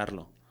aprender a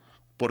usarlo,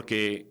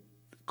 porque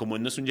como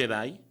no es un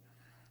Jedi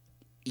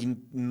y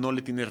no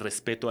le tiene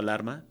respeto al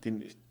arma,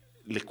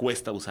 le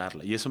cuesta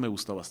usarla, y eso me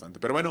gustó bastante.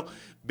 Pero bueno,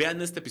 vean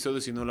este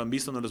episodio si no lo han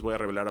visto, no les voy a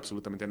revelar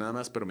absolutamente nada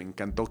más, pero me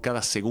encantó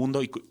cada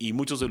segundo, y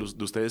muchos de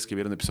ustedes que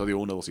vieron episodio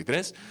 1, 2 y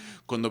 3,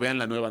 cuando vean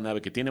la nueva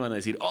nave que tiene van a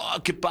decir,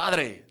 ¡oh, qué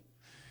padre!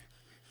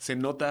 Se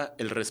nota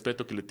el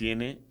respeto que le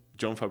tiene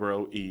Jon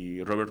Favreau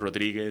y Robert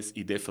Rodríguez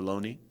y Dave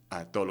Filoni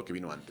a todo lo que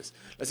vino antes.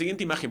 La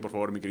siguiente imagen, por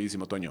favor, mi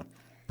queridísimo Toño.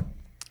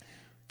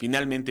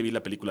 Finalmente vi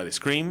la película de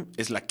Scream,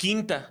 es la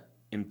 5ª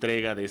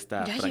entrega de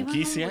esta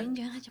franquicia.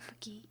 Ya para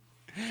aquí.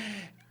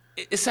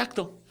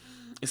 Exacto.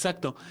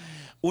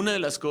 Una de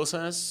las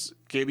cosas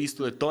que he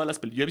visto de todas las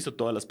películas, yo he visto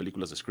todas las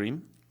películas de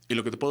Scream, y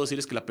lo que te puedo decir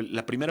es que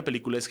la primera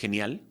película es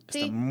genial,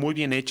 está muy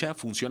bien hecha,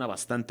 funciona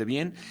bastante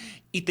bien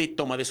y te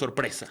toma de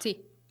sorpresa.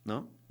 Sí.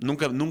 ¿No?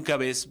 Nunca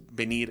ves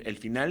venir el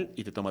final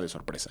y te toma de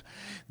sorpresa.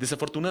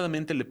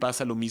 Desafortunadamente le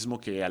pasa lo mismo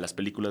que a las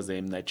películas de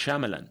M. Night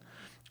Shyamalan.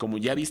 Como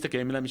ya viste que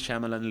a M. Night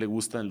Shyamalan le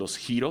gustan los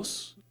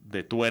giros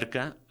de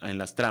tuerca en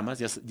las tramas,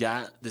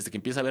 ya desde que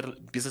empiezas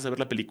a ver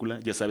la película,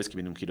 ya sabes que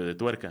viene un giro de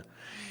tuerca.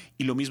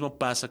 Y lo mismo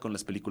pasa con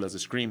las películas de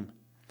Scream.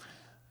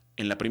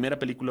 En la primera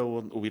película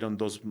hubieron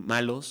 2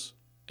 malos,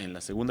 en la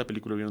segunda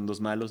película hubieron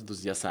 2 malos,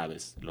 entonces ya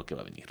sabes lo que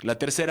va a venir. La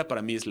tercera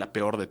para mí es la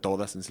peor de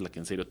todas, es la que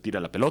en serio tira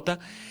la pelota.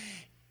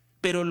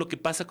 Pero lo que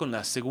pasa con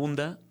la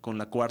segunda, con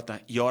la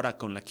cuarta y ahora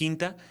con la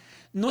 5ª,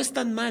 no es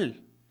tan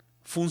mal.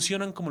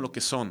 Funcionan como lo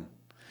que son.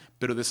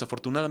 Pero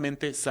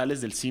desafortunadamente sales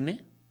del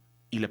cine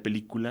y la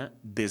película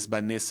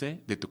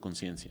desvanece de tu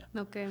conciencia.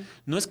 Okay.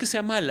 No es que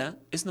sea mala,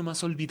 es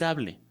nomás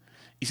olvidable.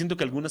 Y siento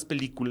que algunas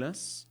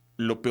películas,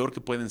 lo peor que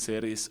pueden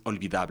ser es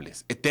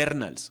olvidables.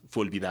 Eternals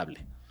fue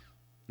olvidable,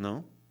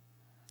 ¿no?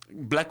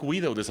 Black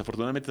Widow,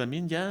 desafortunadamente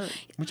también ya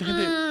mucha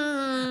gente...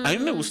 A mí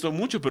me gustó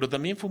mucho, pero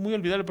también fue muy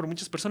olvidable por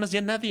muchas personas.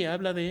 Ya nadie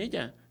habla de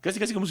ella.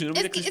 Casi como si no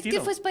hubiera existido. Es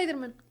que fue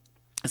Spider-Man.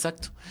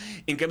 Exacto.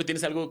 En cambio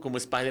tienes algo como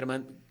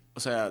Spider-Man. O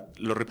sea,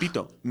 lo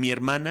repito, mi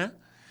hermana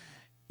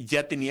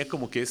ya tenía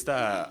como que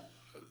esta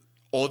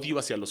odio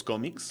hacia los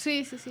cómics.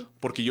 Sí.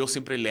 Porque yo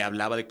siempre le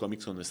hablaba de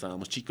cómics cuando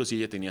estábamos chicos y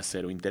ella tenía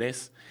 0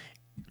 interés.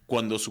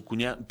 Cuando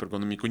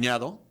mi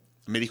cuñado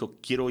me dijo,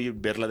 quiero ir a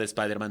ver la de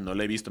Spider-Man, no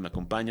la he visto, ¿me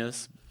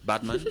acompañas,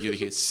 Batman? Y yo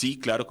dije, sí,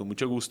 claro, con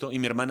mucho gusto. Y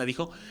mi hermana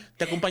dijo,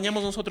 te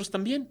acompañamos nosotros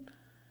también.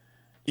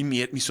 Y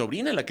mi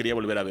sobrina la quería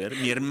volver a ver,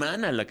 mi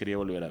hermana la quería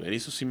volver a ver. Y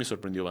eso sí me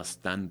sorprendió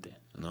bastante,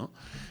 ¿no?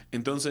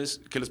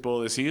 Entonces, ¿qué les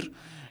puedo decir?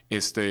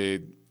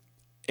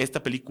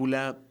 esta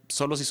película,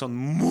 solo si son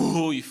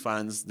muy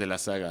fans de la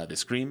saga de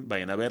Scream,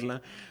 vayan a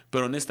verla.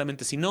 Pero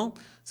honestamente, si no,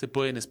 se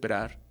pueden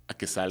esperar a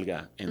que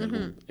salga en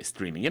algún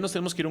streaming. Ya nos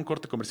tenemos que ir a un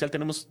corte comercial.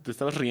 Te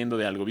estabas riendo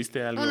de algo,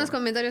 ¿viste algo? Unos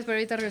comentarios, pero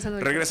ahorita regresando.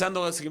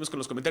 Regresando, seguimos con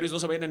los comentarios. No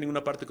se vayan a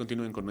ninguna parte,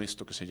 continúen con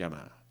esto que se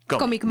llama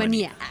Comic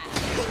Manía.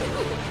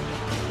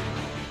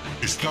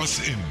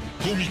 Estás en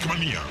Comic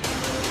Manía,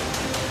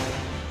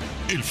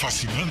 el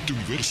fascinante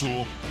universo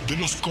de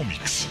los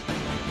cómics.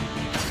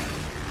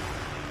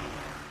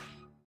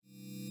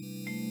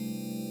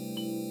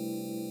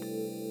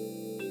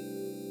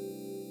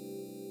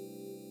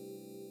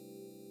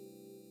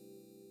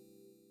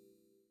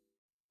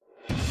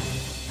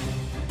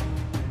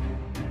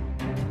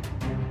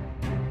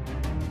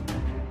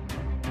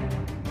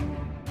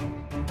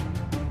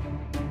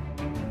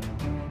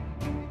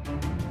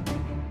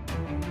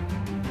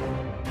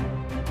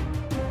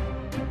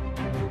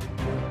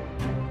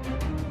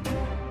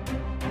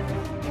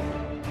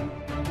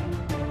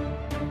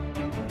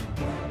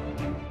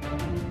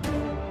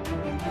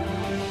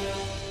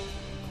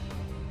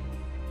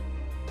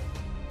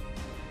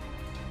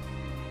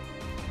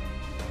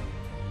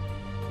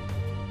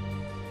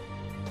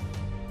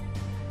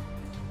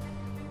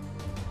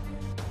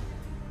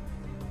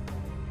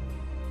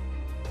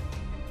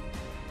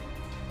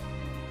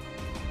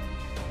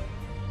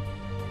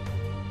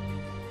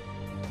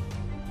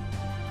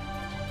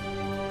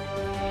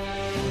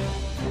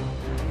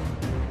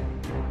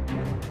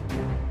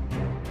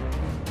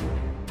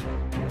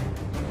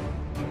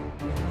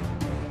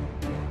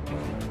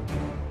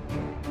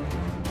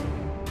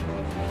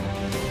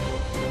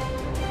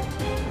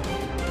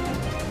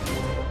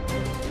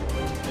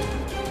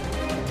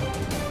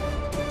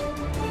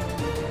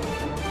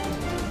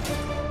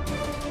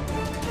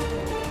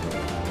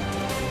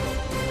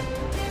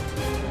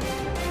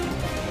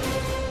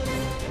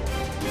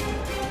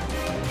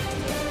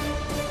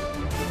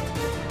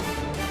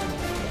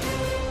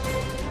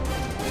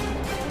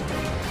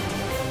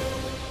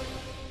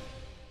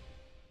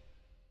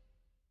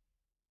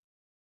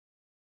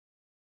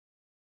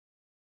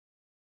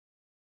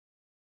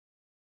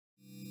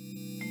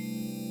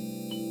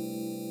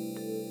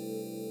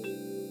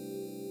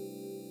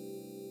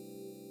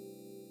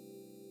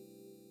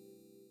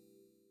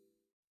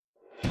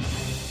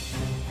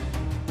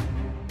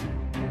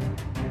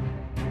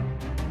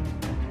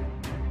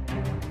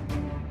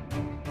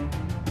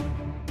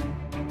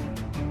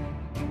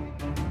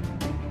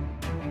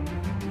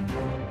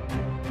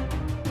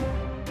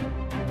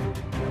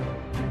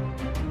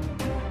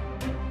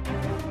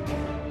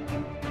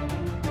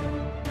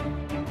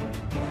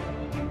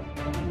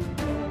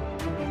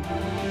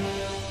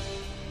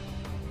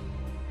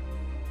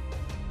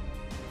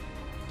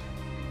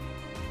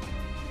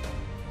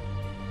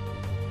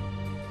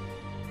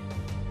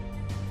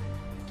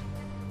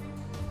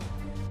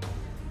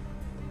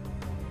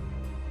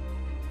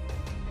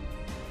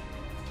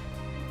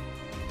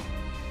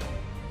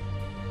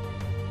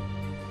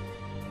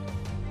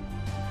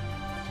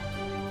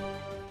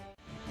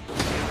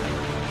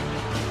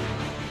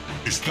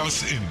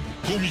 Estás en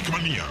Comic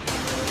Manía,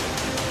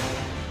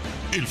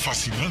 el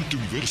fascinante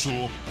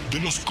universo de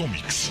los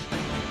cómics.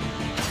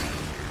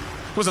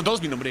 Pues a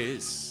todos, mi nombre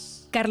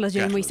es... Carlos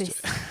Joy Moisés.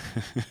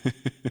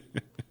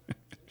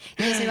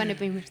 Y yo soy Vane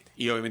Paymer.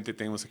 Y obviamente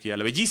tenemos aquí a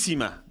la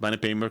bellísima Vane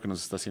Paymer, que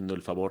nos está haciendo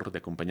el favor de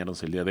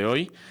acompañarnos el día de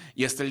hoy.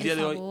 Y hasta el día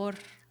de hoy...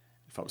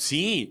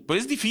 Sí,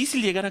 pues es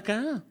difícil llegar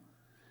acá.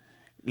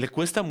 Le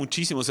cuesta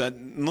muchísimo. O sea,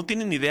 no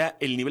tienen ni idea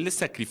el nivel de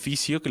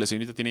sacrificio que la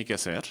señorita tiene que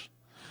hacer.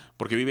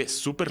 Porque vive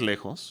súper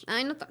lejos.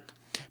 Ay, no tanto.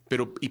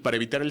 Pero, y para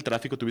evitar el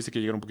tráfico tuviste que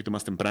llegar un poquito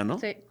más temprano.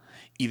 Sí.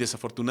 Y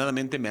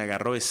desafortunadamente me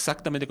agarró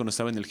exactamente cuando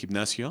estaba en el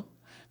gimnasio.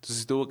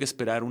 Entonces tuvo que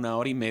esperar 1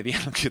 hora y media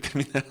a que yo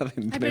terminara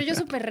de entrenar. Ay, pero yo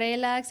súper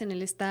relax en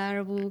el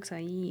Starbucks,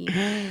 ahí.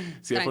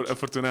 Sí,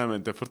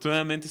 afortunadamente.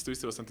 Afortunadamente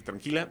estuviste bastante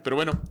tranquila. Pero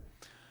bueno,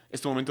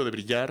 es tu momento de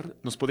brillar.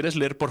 ¿Nos podrías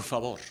leer, por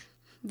favor,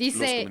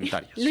 dice los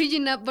comentarios?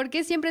 Luigi, ¿por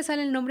qué siempre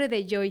sale el nombre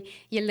de Joy?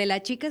 Y el de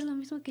la chica es lo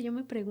mismo que yo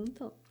me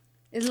pregunto.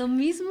 Es lo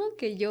mismo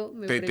que yo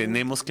me pregunto.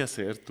 Tenemos que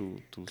hacer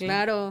tu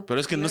Claro. Pero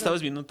es que claro. no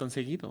estabas viendo tan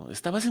seguido.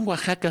 Estabas en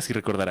Oaxaca, si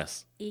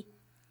recordarás.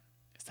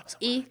 Estabas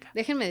en Oaxaca.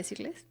 Déjenme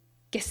decirles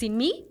que sin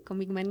mí,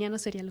 Comic Manía no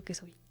sería lo que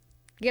soy.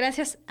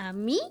 Gracias a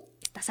mí,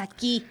 estás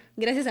aquí.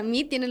 Gracias a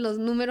mí tienes los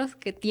números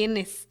que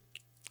tienes.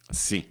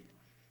 Sí.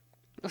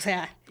 O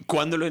sea...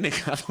 ¿Cuándo lo he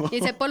negado?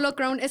 Dice Polo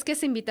Crown, es que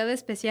es invitada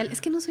especial. Es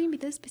que no soy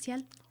invitada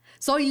especial.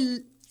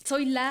 Soy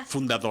la...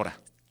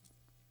 Fundadora.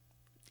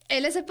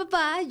 Él es el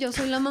papá, yo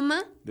soy la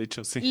mamá. De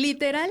hecho, sí.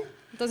 Literal.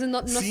 Entonces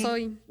no Sí.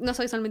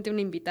 soy solamente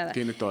una invitada.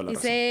 Tiene toda la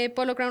Dice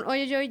Polo Crown,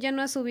 oye, yo ya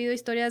no has subido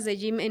historias de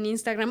Jim en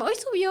Instagram. Hoy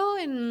subió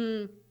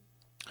en...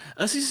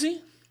 Ah, sí,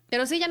 sí.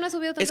 Pero sí, ya no ha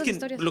subido tantas Es que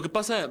historias. lo que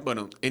pasa,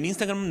 bueno, en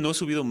Instagram no he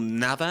subido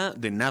nada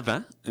de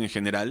nada en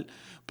general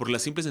por la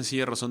simple y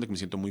sencilla razón de que me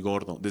siento muy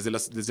gordo.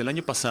 Desde el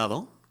año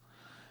pasado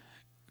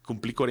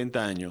cumplí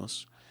 40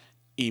 años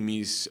y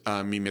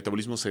mi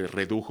metabolismo se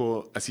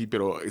redujo así,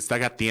 pero está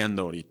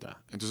gateando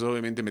ahorita. Entonces,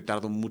 obviamente, me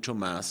tardo mucho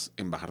más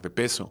en bajar de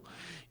peso.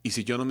 Y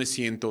si yo no me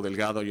siento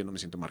delgado, yo no me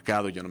siento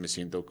marcado, yo no me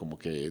siento como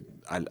que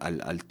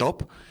al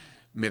top,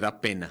 me da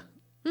pena.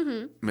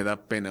 Me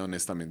da pena,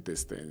 honestamente,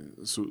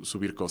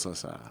 subir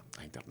cosas a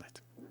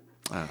internet.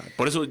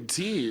 Por eso,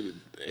 sí,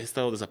 he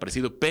estado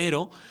desaparecido,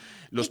 pero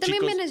los y también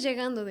chicos... vienes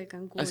llegando de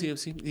Cancún.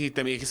 Sí. Y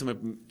también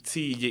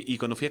y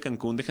cuando fui a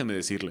Cancún, déjenme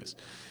decirles,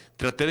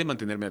 traté de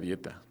mantenerme a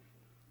dieta.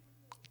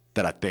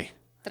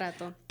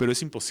 Trato. Pero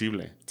es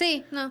imposible.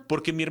 Sí, no.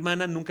 Porque mi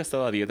hermana nunca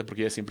estaba a dieta,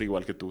 porque ella siempre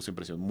igual que tú,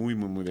 siempre ha sido muy,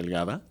 muy, muy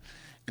delgada.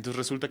 Entonces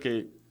resulta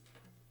que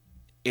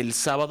el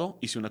sábado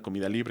hice una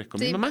comida libre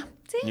con mi mamá.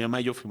 Sí. Mi mamá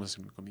y yo fuimos a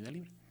hacer una comida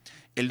libre.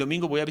 El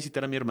domingo voy a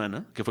visitar a mi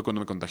hermana, que fue cuando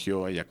me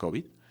contagió ella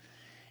COVID.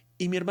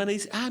 Y mi hermana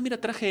dice, mira,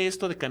 traje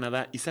esto de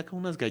Canadá. Y saca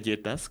unas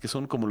galletas que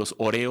son como los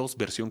Oreos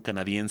versión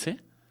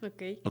canadiense.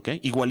 Ok.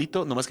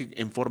 Igualito, nomás que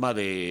en forma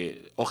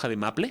de hoja de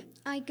maple.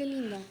 Ay, qué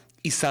lindo.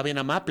 Y saben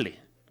a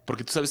maple.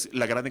 Porque tú sabes,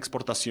 la gran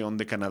exportación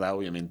de Canadá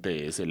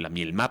obviamente es la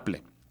miel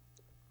maple.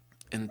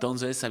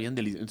 Entonces sabían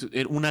delicioso.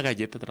 Era una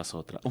galleta tras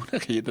otra.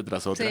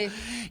 Sí.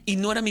 Y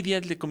no era mi día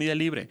de comida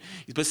libre.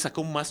 Y después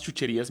sacó más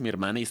chucherías mi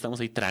hermana y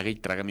estamos ahí traga y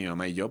traga mi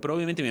mamá y yo. Pero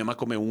obviamente mi mamá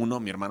come 1,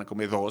 mi hermana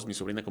come 2, mi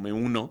sobrina come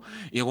 1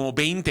 y yo como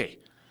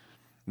 20.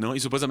 ¿No?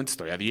 Y supuestamente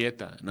estoy a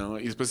dieta, ¿no?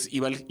 Y después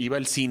iba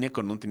al cine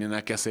cuando no tenía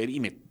nada que hacer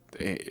y me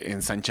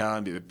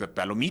ensanchaban de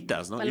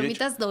palomitas, ¿no?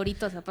 Palomitas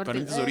Doritos, aparte.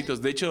 Palomitas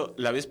Doritos. De hecho,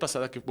 la vez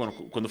pasada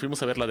cuando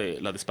fuimos a ver la de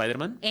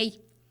Spider-Man,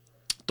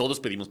 todos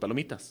pedimos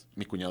palomitas.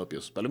 Mi cuñado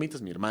pidió sus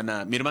palomitas, mi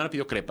hermana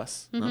pidió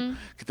crepas, ¿no?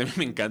 Que también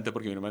me encanta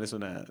porque mi hermana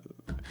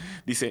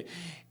dice,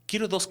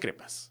 quiero 2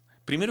 crepas.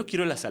 Primero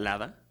quiero la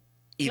salada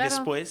y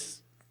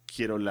después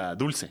quiero la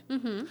dulce.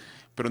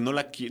 Pero no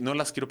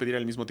las quiero pedir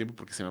al mismo tiempo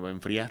porque se me va a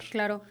enfriar.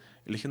 Claro.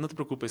 Le dije, no te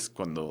preocupes,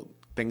 cuando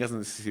tengas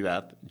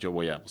necesidad, yo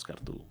voy a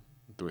buscar tu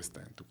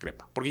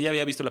crepa. Porque ya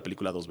había visto la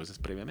película 2 veces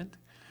previamente.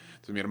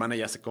 Entonces mi hermana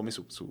ya se come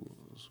su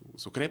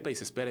crepa y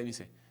se espera y me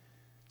dice,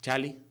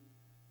 Chali,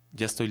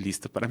 ya estoy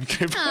listo para mi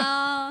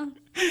crepa.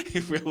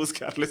 Y fui a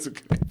buscarle su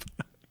crepa.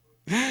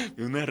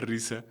 Una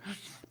risa.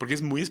 Porque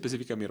es muy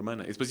específica mi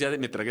hermana. Después ya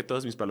me tragué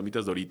todas mis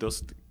palomitas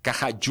Doritos,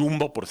 caja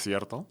Jumbo, por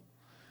cierto.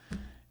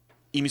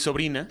 Y mi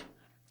sobrina,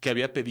 que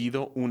había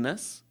pedido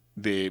unas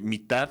de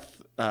mitad,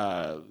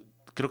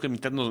 creo que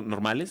mitad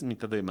normales,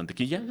 mitad de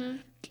mantequilla,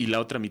 y la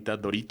otra mitad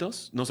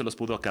Doritos, no se los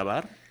pudo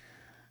acabar.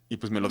 Y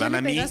pues me lo dan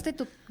a mí. ¿Le pegaste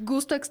tu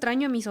gusto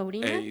extraño a mi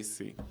sobrina?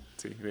 Sí,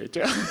 de hecho.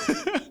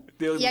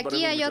 Y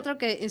aquí hay otro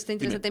que está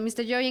interesante.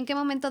 Mr. Joy, ¿en qué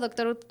momento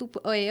Doctor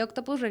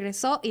Octopus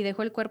regresó y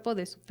dejó el cuerpo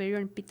de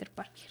Superior en Peter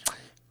Parker?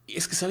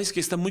 Es que sabes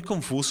que está muy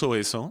confuso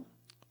eso,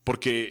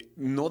 porque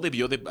no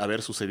debió de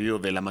haber sucedido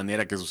de la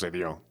manera que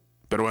sucedió.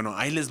 Pero bueno,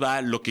 ahí les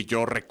va lo que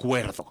yo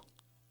recuerdo.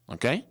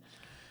 ¿Ok?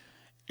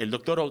 El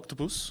Doctor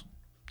Octopus,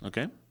 ¿ok?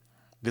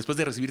 Después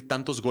de recibir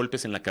tantos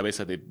golpes en la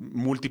cabeza de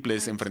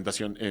múltiples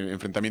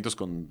enfrentamientos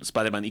con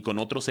Spider-Man y con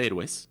otros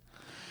héroes,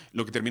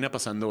 lo que termina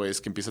pasando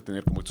es que empieza a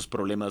tener como estos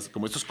problemas,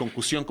 como estos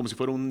concusión, como si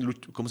fuera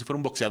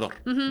un boxeador,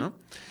 ¿no?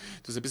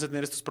 Entonces empieza a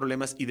tener estos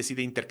problemas y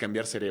decide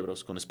intercambiar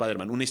cerebros con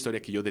Spider-Man. Una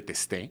historia que yo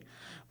detesté,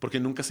 porque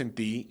nunca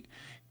sentí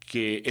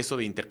que eso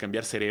de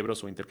intercambiar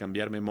cerebros o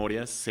intercambiar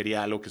memorias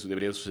sería algo que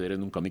debería suceder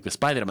en un cómic de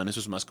Spider-Man. Eso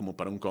es más como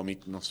para un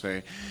cómic, no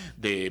sé,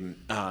 de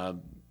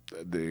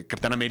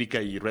Capitán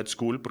América y Red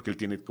Skull, porque él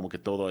tiene como que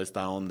toda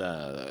esta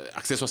onda,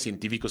 acceso a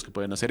científicos que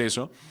pueden hacer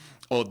eso,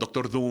 o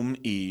Doctor Doom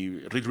y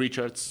Reed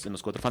Richards en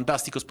Los Cuatro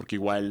Fantásticos, porque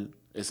igual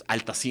es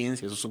alta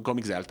ciencia, esos son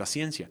cómics de alta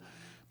ciencia.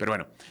 Pero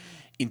bueno,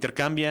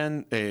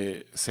 intercambian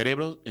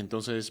cerebros,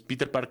 entonces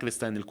Peter Parker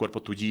está en el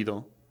cuerpo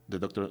tullido de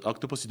Doctor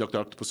Octopus y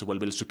Doctor Octopus se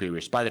vuelve el Superior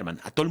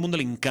Spider-Man. A todo el mundo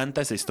le encanta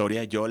esa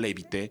historia, yo la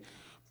evité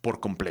por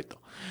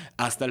completo.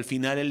 Hasta el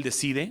final él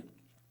decide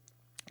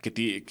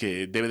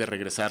que debe de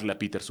regresarle a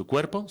Peter su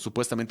cuerpo.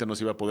 Supuestamente no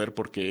se iba a poder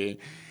porque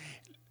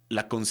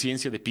la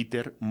conciencia de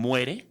Peter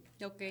muere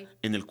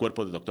en el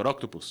cuerpo de Doctor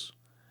Octopus.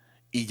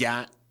 Y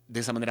ya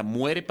de esa manera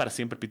muere para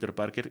siempre Peter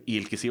Parker y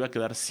el que se iba a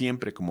quedar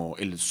siempre como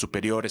el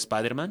superior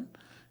Spider-Man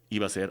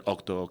iba a ser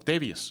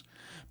Octavius.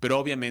 Pero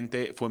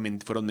obviamente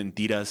fueron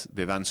mentiras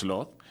de Dan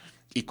Slott.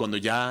 Y cuando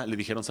ya le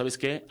dijeron, ¿sabes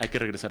qué? Hay que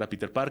regresar a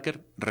Peter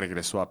Parker,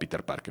 regresó a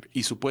Peter Parker.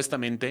 Y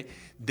supuestamente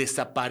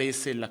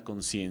desaparece la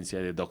conciencia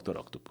de Doctor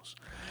Octopus.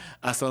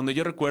 Hasta donde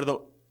yo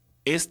recuerdo,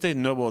 este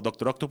nuevo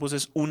Doctor Octopus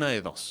es una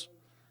de dos.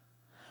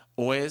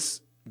 O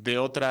es de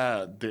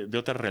otra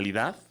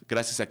realidad,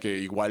 gracias a que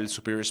igual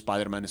Superior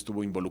Spider-Man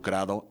estuvo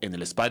involucrado en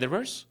el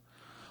Spider-Verse,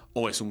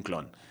 o es un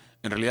clon.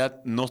 En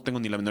realidad no tengo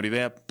ni la menor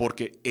idea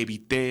porque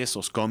evité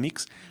esos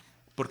cómics,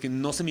 porque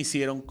no se me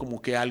hicieron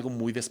como que algo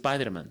muy de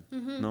Spider-Man,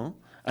 ¿no?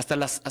 Hasta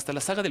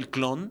la saga del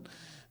clon,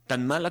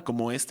 tan mala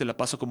como la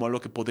paso como algo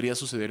que podría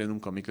suceder en un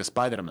cómic de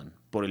Spider-Man,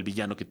 por el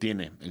villano que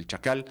tiene, el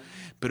Chacal.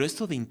 Pero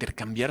esto de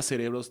intercambiar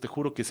cerebros, te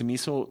juro que se me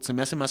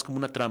hace más como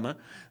una trama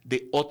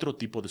de otro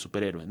tipo de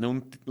superhéroe,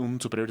 no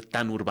un superhéroe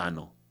tan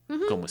urbano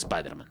como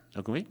Spider-Man.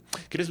 ¿Okay?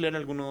 ¿Quieres leer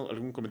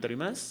algún comentario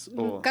más?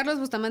 Carlos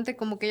Bustamante,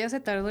 como que ya se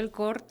tardó el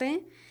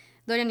corte.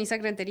 Dorian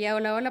Isaac Rentería,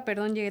 hola,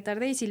 perdón, llegué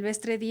tarde. Y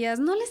Silvestre Díaz,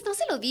 no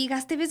se lo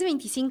digas, te ves de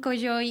 25,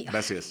 Joy.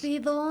 Gracias. ¿De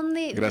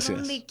dónde? Gracias. ¿De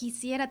dónde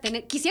quisiera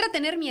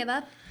tener mi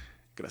edad?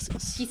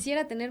 Gracias.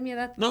 Quisiera tener mi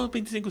edad. No,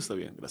 25 está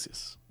bien,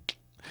 gracias.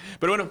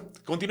 Pero bueno,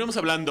 continuemos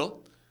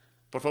hablando.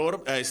 Por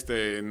favor,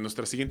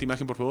 nuestra siguiente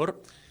imagen, por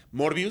favor.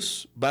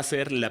 Morbius va a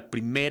ser la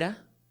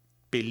primera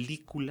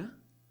película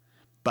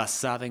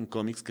basada en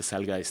cómics que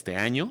salga este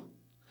año.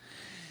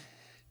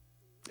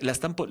 Va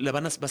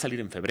a salir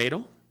en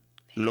febrero,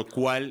 lo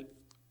cual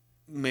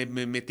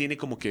me tiene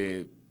como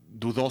que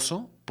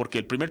dudoso, porque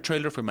el primer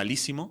tráiler fue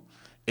malísimo,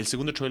 el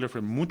segundo tráiler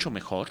fue mucho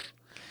mejor,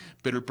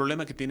 pero el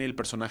problema que tiene el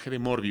personaje de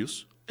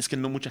Morbius es que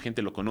no mucha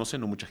gente lo conoce,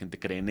 no mucha gente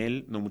cree en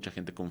él, no mucha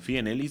gente confía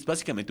en él, y es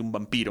básicamente un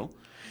vampiro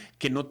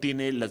que no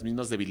tiene las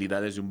mismas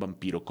debilidades de un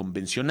vampiro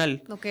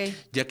convencional,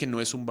 ya que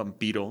no es un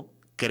vampiro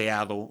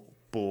creado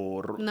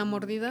por... ¿Una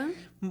mordida?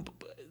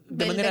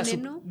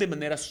 De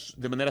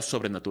manera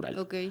sobrenatural.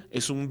 Okay.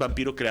 Es un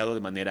vampiro creado de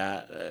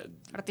manera...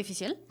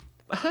 ¿artificial?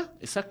 Ajá,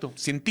 exacto,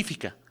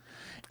 científica.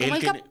 Como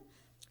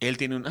Él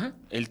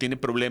tiene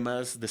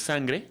problemas de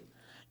sangre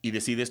y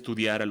decide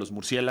estudiar a los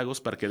murciélagos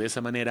para que de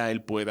esa manera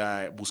él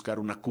pueda buscar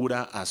una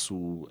cura a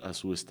su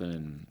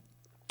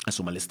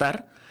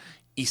malestar,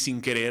 y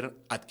sin querer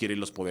adquiere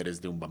los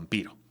poderes de un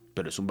vampiro,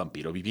 pero es un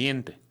vampiro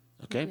viviente.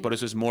 ¿Okay? Por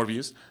eso es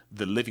Morbius,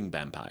 The Living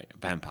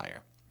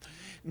Vampire.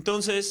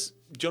 Entonces,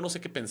 yo no sé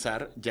qué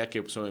pensar, ya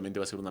que pues, obviamente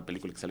va a ser una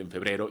película que sale en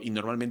febrero, y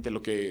normalmente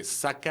lo que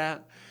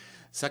sacan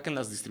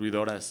las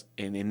distribuidoras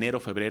en enero,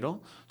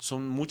 febrero,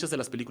 son muchas de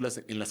las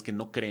películas en las que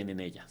no creen en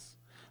ellas.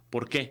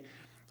 ¿Por qué?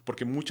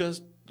 Porque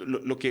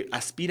lo que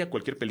aspira a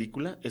cualquier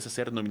película es a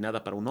ser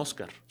nominada para un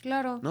Oscar.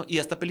 Claro. ¿No? Y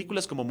hasta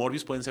películas como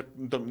Morbius pueden ser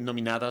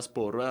nominadas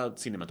por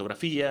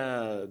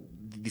cinematografía,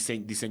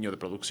 diseño de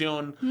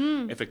producción,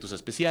 efectos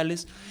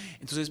especiales.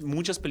 Entonces,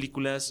 muchas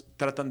películas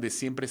tratan de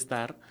siempre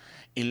estar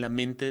en la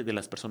mente de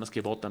las personas que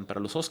votan para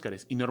los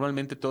Oscars. Y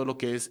normalmente todo lo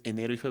que es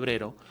enero y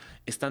febrero,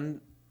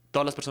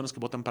 todas las personas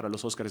que votan para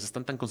los Oscars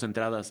están tan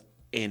concentradas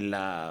en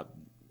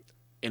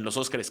los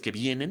Oscars que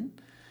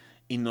vienen,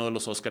 y no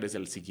los Óscares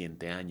del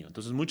siguiente año.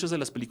 Entonces, muchas de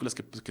las películas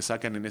que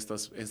sacan en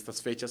estas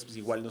fechas, pues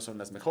igual no son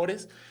las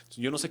mejores. Entonces,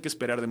 yo no sé qué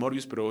esperar de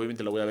Morbius, pero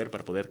obviamente la voy a ver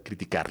para poder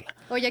criticarla.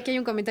 Oye, aquí hay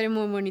un comentario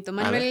muy bonito.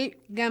 Manuel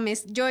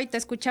Gámez, Joy, te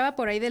escuchaba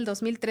por ahí del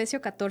 2013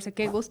 o 14.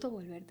 Qué gusto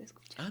volverte a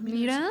escuchar.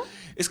 Mira.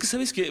 Es que,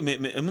 ¿sabes qué?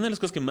 Una de las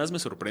cosas que más me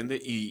sorprende,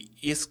 y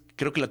es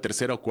creo que la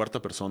tercera o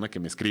cuarta persona que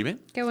me escribe.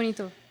 Qué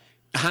bonito.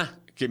 Ajá,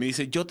 que me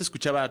dice, yo te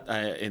escuchaba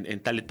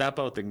en tal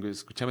etapa, o te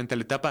escuchaba en tal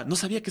etapa. No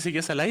sabía que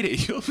seguías al aire. Y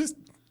yo, pues...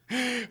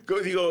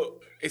 Como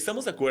digo,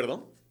 estamos de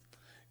acuerdo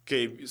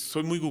que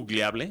soy muy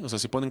googleable. O sea,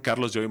 si ponen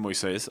Carlos, Joy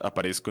Moisés,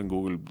 aparezco en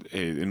Google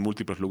en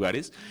múltiples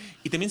lugares.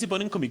 Y también si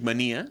ponen Comic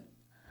Manía.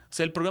 O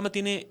sea, el programa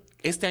tiene...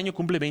 Este año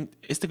cumple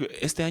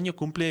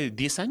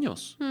 10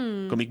 años.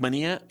 Comic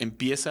Manía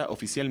empieza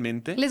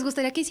oficialmente. ¿Les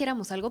gustaría que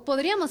hiciéramos algo?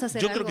 ¿Podríamos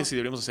hacer algo? Yo creo que sí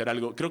deberíamos hacer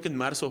algo. Creo que en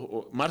marzo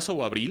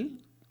o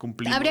abril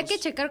cumplimos. Habría que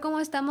checar cómo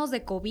estamos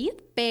de COVID,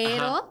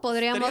 pero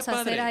podríamos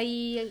hacer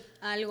ahí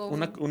algo.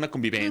 Una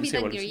convivencia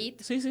o algo así.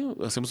 Sí,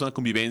 hacemos una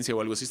convivencia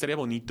o algo así. Estaría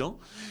bonito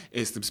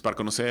pues, para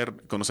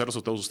conocerlos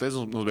a todos ustedes.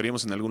 Nos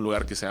veríamos en algún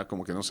lugar que sea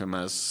como que no sea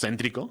más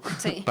céntrico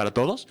para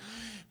todos.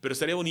 Pero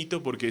estaría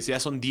bonito porque ya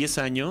son 10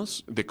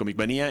 años de Comic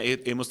Manía.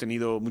 Hemos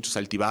tenido muchos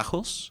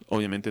altibajos,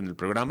 obviamente, en el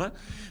programa,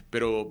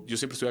 pero yo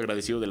siempre estoy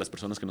agradecido de las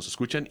personas que nos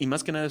escuchan, y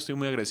más que nada estoy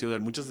muy agradecido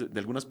de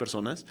algunas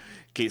personas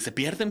que se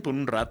pierden por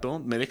un rato,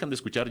 me dejan de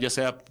escuchar, ya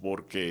sea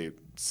porque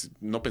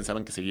no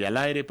pensaban que seguía al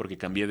aire, porque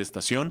cambié de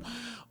estación,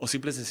 o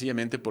simple y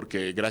sencillamente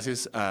porque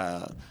gracias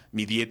a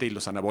mi dieta y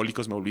los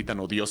anabólicos me volví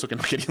tan odioso que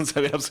no querían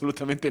saber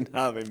absolutamente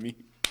nada de mí.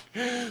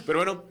 Pero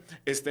bueno,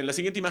 en la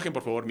siguiente imagen,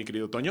 por favor, mi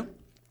querido Toño.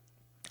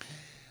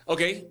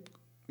 Ok,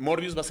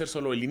 Morbius va a ser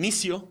solo el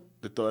inicio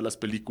de todas las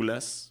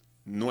películas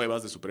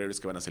nuevas de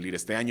superhéroes que van a salir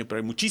este año, pero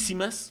hay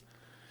muchísimas.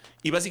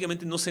 Y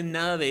básicamente no sé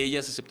nada de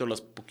ellas, excepto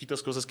las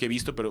poquitas cosas que he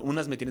visto, pero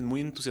unas me tienen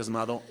muy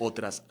entusiasmado,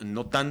 otras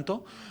no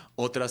tanto,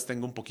 otras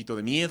tengo un poquito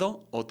de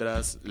miedo,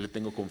 otras le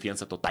tengo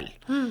confianza total.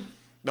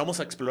 Vamos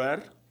a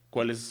explorar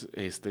cuáles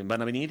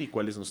van a venir y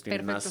cuáles nos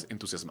tienen más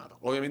entusiasmado.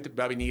 Obviamente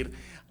va a venir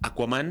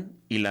Aquaman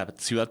y la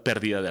ciudad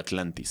perdida de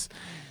Atlantis.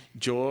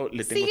 Yo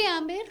le tengo... ¿Sigue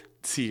Amber?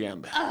 Sigue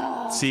Amber.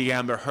 Sigue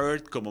Amber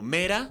Heard como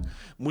Mera.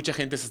 Mucha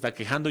gente se está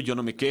quejando, yo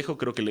no me quejo,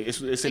 creo que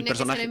es el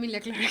personaje.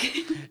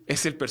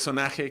 Es el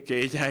personaje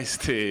que ella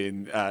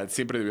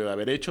siempre debió de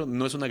haber hecho.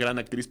 No es una gran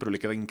actriz, pero le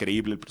queda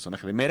increíble el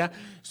personaje de Mera.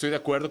 Estoy de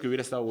acuerdo que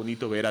hubiera estado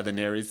bonito ver a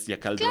Daenerys y a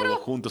Khal Drogo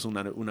juntos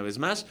una vez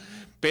más,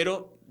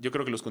 pero yo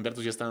creo que los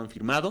contratos ya estaban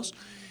firmados.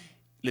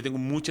 Le tengo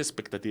mucha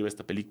expectativa a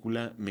esta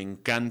película. Me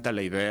encanta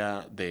la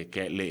idea de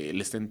que le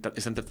estén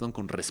tratando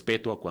con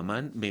respeto a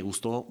Aquaman. Me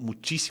gustó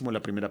muchísimo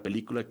la primera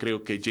película.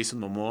 Creo que Jason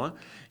Momoa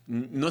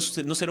no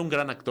será un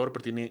gran actor,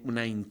 pero tiene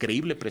una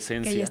increíble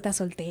presencia. Que ya está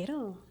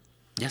soltero.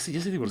 Ya se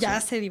divorció. Ya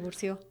se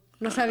divorció.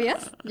 ¿No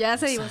sabías? Ya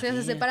se divorció,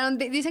 se separaron.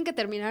 Dicen que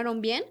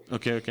terminaron bien.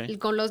 Ok. Y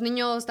con los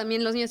niños,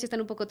 también los niños sí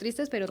están un poco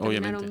tristes, pero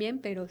terminaron bien,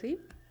 pero sí.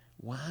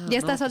 Wow, Ya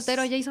está no,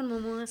 soltero pues, Jason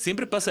Momoa.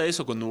 siempre pasa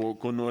eso,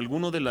 cuando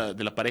alguno de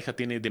la pareja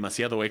tiene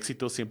demasiado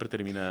éxito, siempre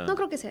termina... No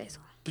creo que sea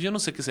eso. Pues yo no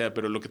sé qué sea,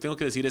 pero lo que tengo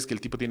que decir es que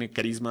el tipo tiene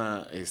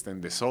carisma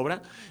de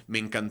sobra. Me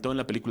encantó en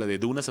la película de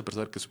Dunas, a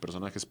pesar de que su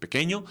personaje es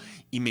pequeño,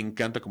 y me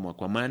encanta como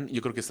Aquaman.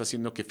 Yo creo que está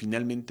haciendo que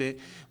finalmente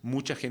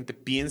mucha gente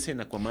piense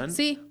en Aquaman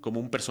como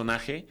un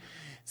personaje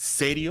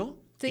serio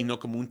y no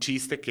como un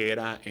chiste que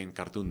era en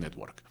Cartoon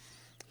Network.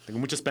 Tengo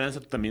mucha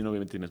esperanza, tú también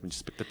obviamente tienes mucha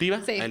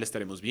expectativa. Sí. Ahí la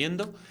estaremos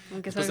viendo.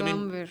 Aunque Después salga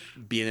también Amber.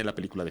 viene la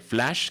película de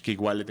Flash, que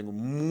igual le tengo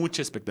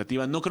mucha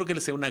expectativa. No creo que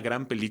sea una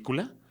gran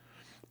película,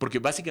 porque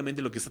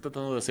básicamente lo que está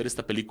tratando de hacer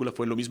esta película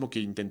fue lo mismo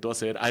que intentó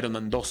hacer Iron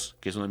Man 2,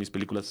 que es una de mis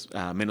películas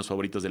menos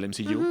favoritas del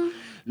MCU.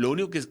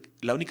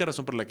 La única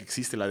razón por la que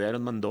existe la de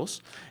Iron Man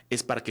 2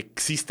 es para que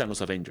existan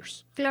los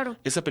Avengers. Claro.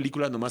 Esa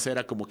película nomás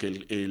era como que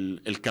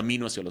el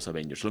camino hacia los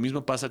Avengers. Lo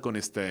mismo pasa con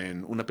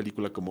en una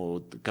película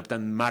como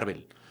Captain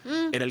Marvel.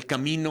 Era el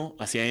camino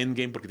hacia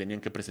Endgame porque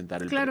tenían que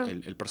presentar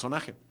el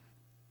personaje.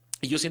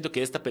 Y yo siento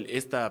que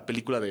esta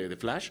película de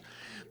Flash,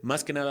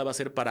 más que nada va a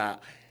ser para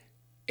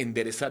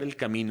enderezar el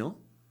camino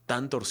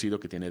tan torcido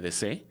que tiene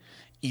DC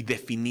y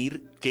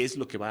definir qué es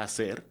lo que va a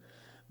hacer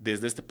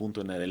desde este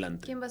punto en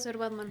adelante. ¿Quién va a ser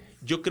Batman?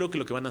 Yo creo que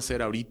lo que van a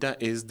hacer ahorita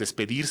es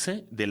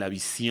despedirse de la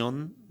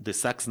visión de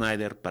Zack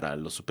Snyder para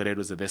los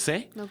superhéroes de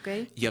DC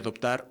y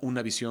adoptar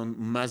una visión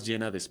más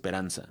llena de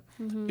esperanza.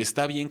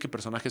 Está bien que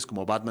personajes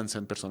como Batman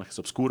sean personajes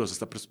oscuros,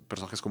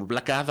 personajes como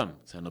Black Adam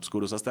sean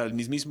oscuros, hasta el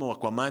mismo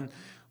Aquaman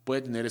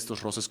puede tener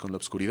estos roces con la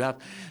oscuridad,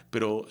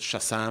 pero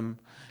Shazam,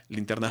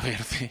 Linterna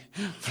Verde,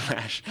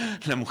 Flash,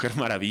 la Mujer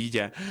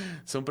Maravilla,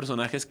 son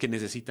personajes que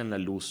necesitan la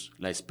luz,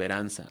 la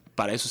esperanza.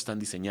 Para eso están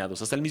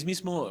diseñados. Hasta el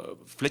mismo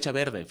Flecha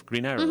Verde,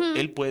 Green Arrow,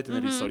 él puede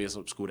tener historias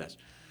oscuras,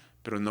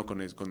 pero no con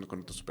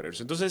otros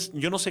superhéroes. Entonces,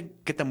 yo no sé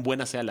qué tan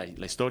buena sea la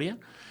historia,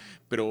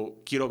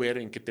 pero quiero ver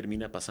en qué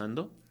termina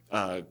pasando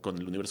con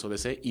el universo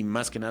DC y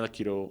más que nada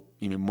quiero,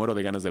 y me muero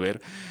de ganas de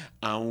ver,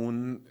 a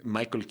un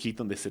Michael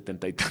Keaton de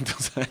 70 y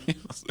tantos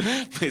años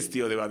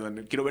vestido de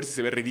Batman. Quiero ver si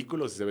se ve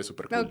ridículo o si se ve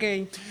súper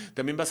cool.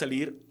 También va a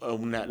salir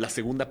la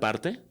segunda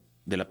parte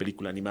de la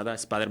película animada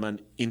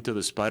Spider-Man Into the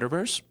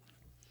Spider-Verse.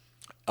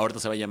 Ahorita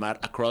se va a llamar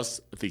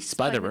Across the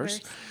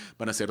Spider-Verse.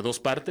 Van a ser 2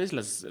 partes.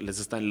 Las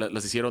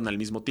hicieron al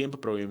mismo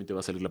tiempo, pero obviamente va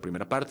a salir la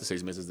primera parte.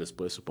 6 meses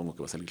después supongo que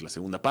va a salir la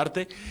segunda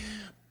parte.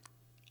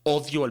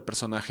 Odio al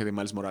personaje de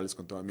Miles Morales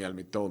con toda mi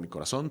alma y todo mi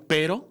corazón,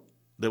 pero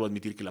debo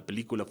admitir que la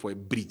película fue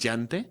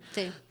brillante.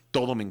 Sí.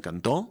 Todo me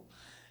encantó.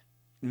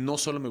 No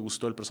solo me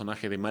gustó el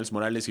personaje de Miles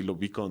Morales y lo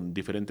vi con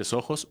diferentes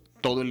ojos,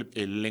 todo el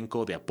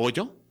elenco de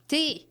apoyo.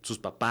 Sí. Sus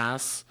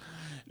papás,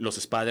 los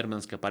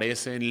Spider-Mans que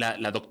aparecen,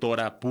 la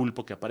doctora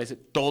Pulpo que aparece,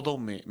 todo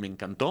me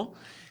encantó.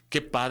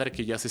 Qué padre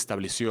que ya se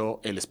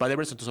estableció el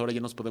Spider-Verse, entonces ahora ya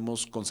nos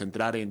podemos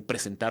concentrar en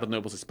presentar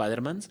nuevos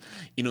Spider-Mans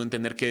y no en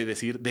tener que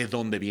decir de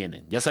dónde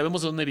vienen. Ya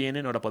sabemos de dónde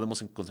vienen, ahora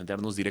podemos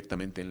concentrarnos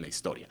directamente en la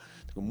historia.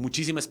 Tengo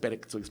muchísima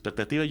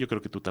expectativa, yo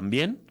creo que tú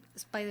también.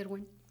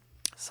 Spider-Gwen.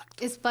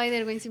 Exacto.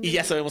 Spider-Gwen. Y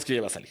ya sabemos que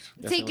ya va a salir.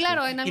 Sí,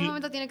 claro, en algún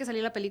momento tiene que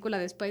salir la película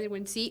de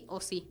Spider-Gwen, sí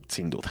o sí.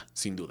 Sin duda,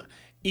 sin duda.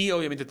 Y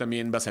obviamente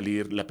también va a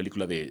salir la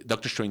película de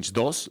Doctor Strange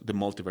 2, The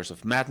Multiverse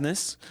of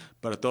Madness,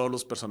 para todos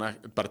los personajes,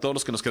 para todos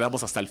los que nos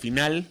quedamos hasta el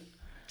final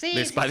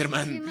de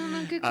Spider-Man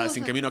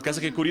Sin Camino a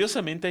Casa, que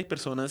curiosamente hay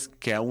personas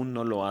que aún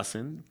no lo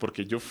hacen,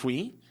 porque yo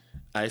fui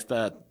a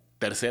esta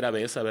tercera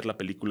vez a ver la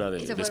película de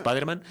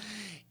Spider-Man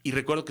y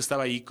recuerdo que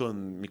estaba ahí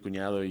con mi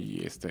cuñado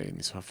y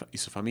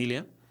su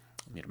familia,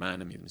 mi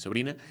hermana, mi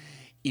sobrina,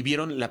 y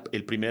vieron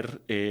el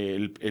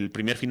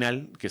primer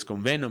final, que es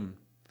con Venom.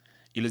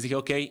 Y les dije,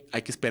 ok,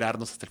 hay que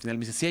esperarnos hasta el final.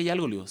 Me dice, ¿sí hay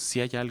algo? Le digo, sí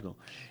hay algo.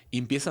 Y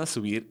empieza a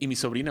subir y mi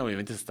sobrina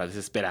obviamente se está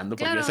desesperando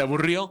porque ya se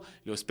aburrió.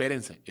 Le digo,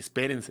 espérense.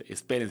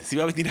 Si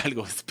va a venir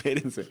algo,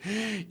 espérense.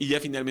 Y ya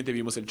finalmente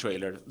vimos el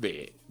trailer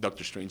de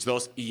Doctor Strange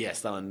 2 y ya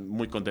estaban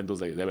muy contentos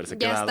de haberse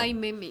quedado. Ya está en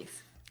memes.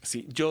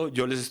 Sí, yo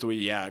les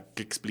estuve ya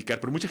que explicar,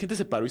 pero mucha gente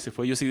se paró y se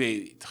fue. Yo así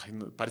de,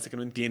 parece que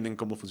no entienden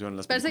cómo funcionan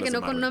las películas.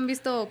 Parece que no han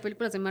visto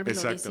películas de Marvel.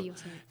 Exacto. O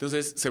DC,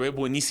 Entonces, se ve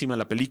buenísima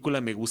la película.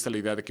 Me gusta la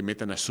idea de que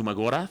metan a Shuma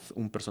Gorath,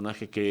 un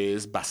personaje que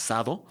es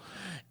basado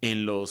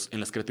en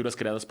las criaturas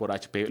creadas por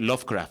H.P.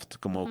 Lovecraft,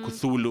 como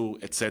Cthulhu,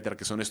 etcétera,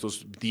 que son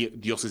estos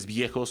dioses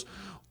viejos,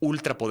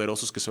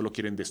 ultrapoderosos que solo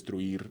quieren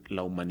destruir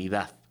la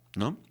humanidad,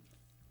 ¿no?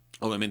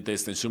 Obviamente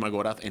Shuma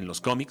Gorath en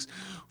los cómics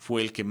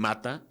fue el que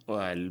mata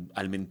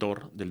al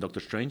mentor del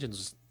Doctor Strange,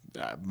 entonces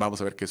vamos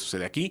a ver qué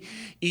sucede aquí.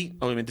 Y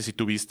obviamente si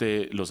tú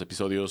viste los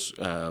episodios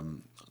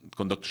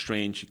con Doctor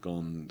Strange y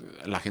con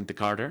la agente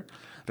Carter,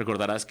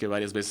 recordarás que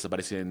varias veces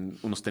aparecen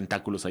unos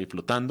tentáculos ahí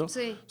flotando.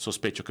 Sí.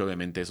 Sospecho que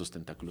obviamente esos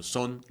tentáculos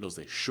son los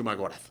de Shuma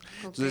Gorath.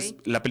 Okay. Entonces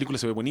la película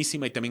se ve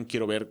buenísima y también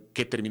quiero ver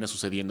qué termina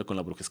sucediendo con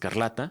la Bruja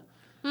Escarlata.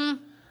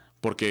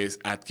 Porque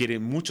adquiere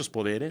muchos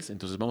poderes,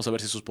 entonces vamos a ver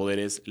si esos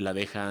poderes la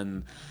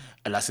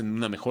hacen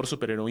una mejor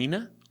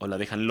superheroína o la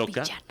dejan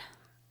loca, villana,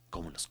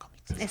 como en los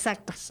cómics.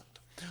 Exacto.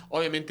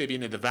 Obviamente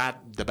viene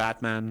The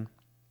Batman.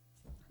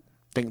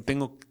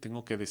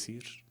 Tengo que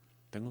decir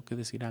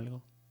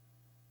algo.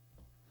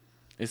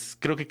 Es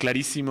creo que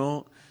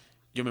clarísimo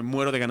Yo me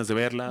muero de ganas de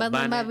verla.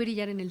 ¿Batman va a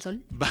brillar en el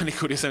sol? Vane,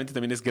 curiosamente,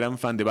 también es gran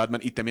fan de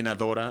Batman y también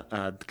adora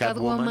a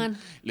Catwoman.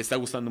 Le está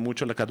gustando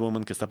mucho la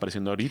Catwoman que está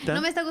apareciendo ahorita.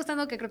 No me está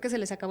gustando que creo que se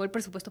les acabó el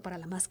presupuesto para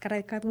la máscara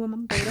de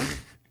Catwoman, pero...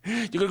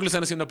 Yo creo que lo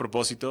están haciendo a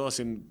propósito,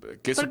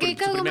 que es su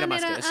primera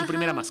máscara. Es su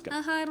primera máscara.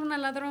 Ajá, era una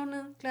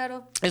ladrona,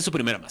 claro. Es su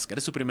primera máscara,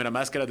 es su primera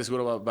máscara. De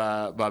seguro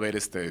va a haber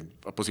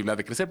posibilidad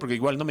de crecer, porque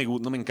igual no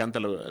me encanta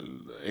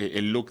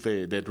el look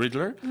de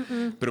Riddler,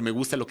 pero me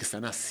gusta lo que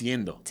están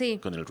haciendo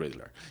con el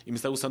Riddler. Y me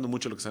está gustando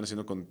mucho lo que están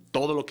haciendo con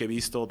todo lo que he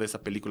visto de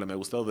esa película. Me ha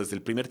gustado desde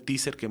el primer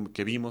teaser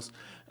que vimos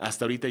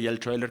hasta ahorita, ya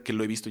el trailer, que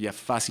lo he visto ya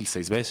fácil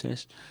 6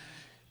 veces.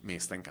 Me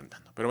está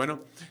encantando. Pero bueno,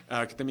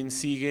 aquí también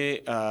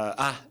sigue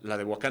la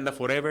de Wakanda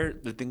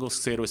Forever. Le tengo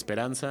cero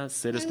esperanza,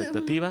 cero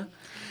expectativa.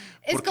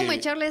 Es como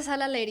echarle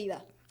sal a la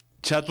herida.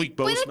 Chadwick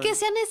Boseman. Puede que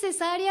sea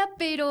necesaria,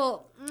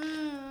 pero...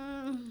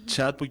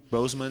 Chadwick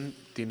Boseman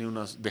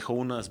dejó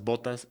unas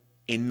botas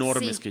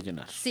enormes que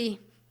llenar. Sí.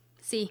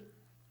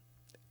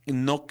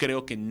 No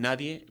creo que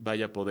nadie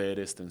vaya a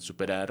poder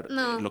superar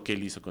lo que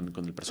él hizo con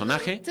el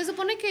personaje. Se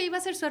supone que iba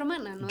a ser su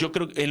hermana, ¿no? Yo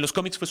creo que en los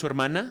cómics fue su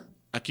hermana.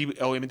 Aquí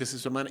obviamente es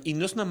su hermana. Y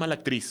no es una mala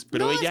actriz,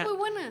 pero ella... es muy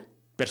buena.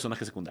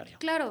 Personaje secundario.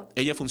 Claro.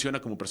 Ella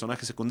funciona como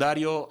personaje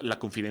secundario, la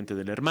confidente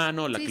del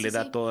hermano, la que le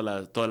da toda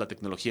la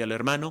tecnología al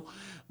hermano.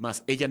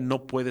 Más ella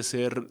no puede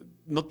ser...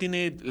 No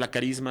tiene la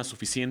carisma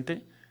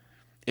suficiente,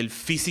 el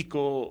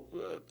físico,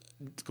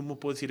 ¿cómo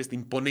puedo decir?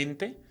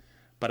 Imponente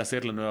para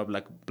ser la nueva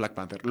Black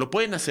Panther. Lo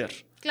pueden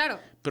hacer. Claro.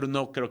 Pero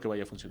no creo que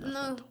vaya a funcionar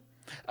tanto.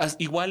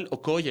 Igual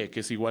Okoye,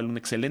 que es igual un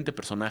excelente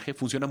personaje,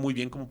 funciona muy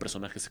bien como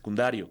personaje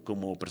secundario,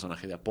 como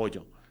personaje de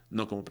apoyo,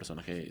 no como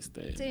personaje...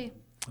 Sí.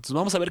 Entonces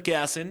vamos a ver qué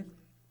hacen.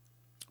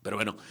 Pero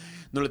bueno,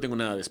 no le tengo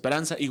nada de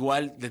esperanza.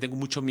 Igual le tengo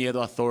mucho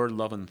miedo a Thor,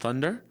 Love and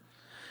Thunder.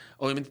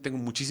 Obviamente tengo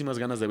muchísimas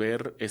ganas de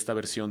ver esta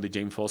versión de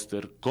Jane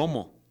Foster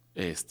como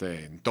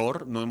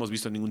Thor. No hemos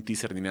visto ningún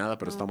teaser ni nada,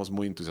 pero estamos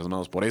muy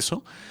entusiasmados por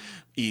eso.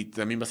 Y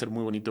también va a ser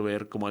muy bonito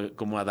ver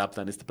cómo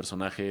adaptan este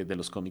personaje de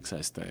los cómics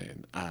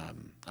a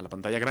la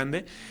pantalla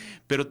grande.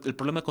 Pero el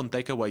problema con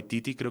Taika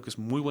Waititi, creo que es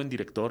muy buen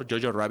director.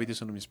 Jojo Rabbit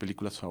es una de mis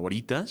películas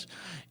favoritas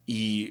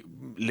y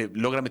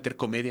logra meter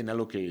comedia en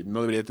algo que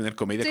no debería tener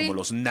comedia, como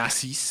los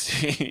nazis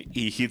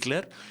y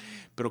Hitler.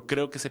 Pero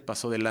creo que se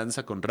pasó de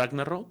lanza con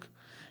Ragnarok.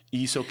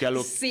 Hizo que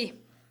algo... Sí.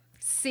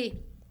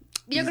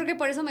 Yo creo que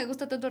por eso me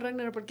gusta tanto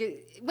Ragnarok,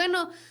 porque,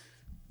 bueno,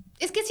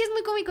 es que sí es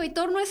muy cómico y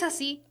Thor no es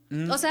así.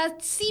 O sea,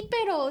 sí,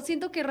 pero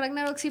siento que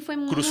Ragnarok sí fue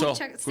cruzó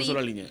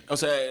la línea. O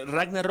sea,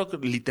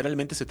 Ragnarok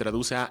literalmente se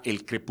traduce a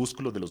el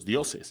crepúsculo de los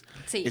dioses.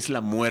 Sí. Es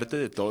la muerte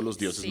de todos los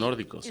dioses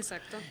nórdicos.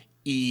 Exacto.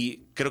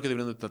 Y creo que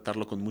deberían de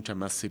tratarlo con mucha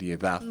más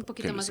seriedad. Un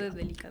poquito más de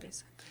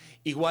delicadeza.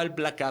 Igual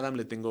Black Adam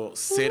le tengo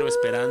cero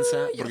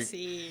esperanza.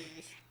 Porque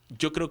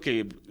yo creo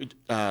que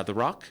The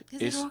Rock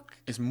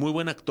es muy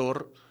buen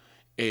actor,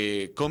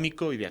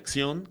 cómico y de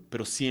acción,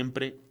 pero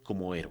siempre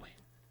como héroe.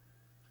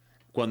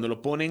 Cuando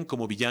lo ponen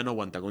como villano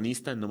o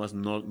antagonista, nomás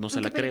no se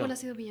la creo. ¿En qué película ha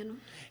sido villano?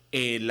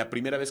 La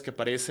primera vez que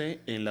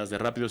aparece en las de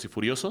Rápidos y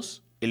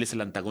Furiosos, él es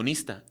el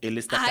antagonista. Él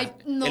está... Ay,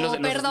 no,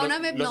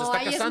 perdóname. Los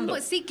está cazando.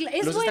 Es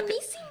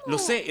buenísimo. Lo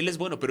sé, él es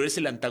bueno, pero es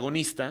el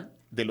antagonista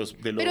de los...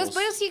 Pero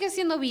sigue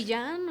siendo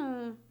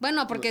villano.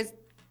 Bueno,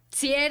 porque...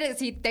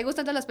 Si te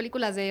gustan todas las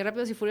películas de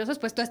Rápidos y Furiosos,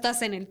 pues tú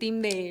estás en el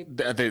team de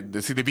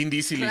Vin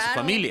Diesel y su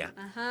familia.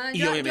 Ajá.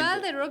 Yo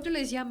al The Rock yo le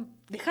decía,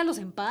 déjalos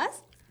en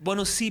paz.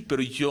 Bueno, sí,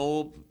 pero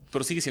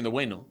sigue siendo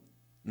bueno.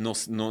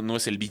 No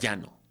es el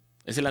villano.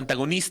 Es el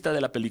antagonista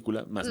de la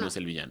película, más no es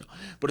el villano.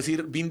 Por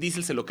decir, Vin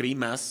Diesel se lo creí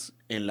más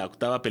en la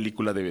 8ª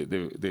película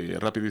de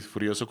Rápido y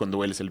Furioso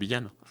cuando él es el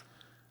villano.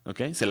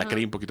 ¿Ok? Se la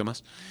creí un poquito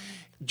más.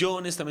 Yo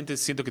honestamente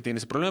siento que tiene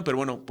ese problema, pero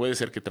bueno, puede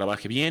ser que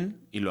trabaje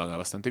bien y lo haga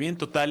bastante bien.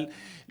 Total,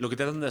 lo que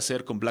tratan de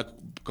hacer con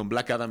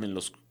Black Adam en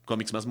los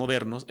cómics más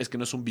modernos es que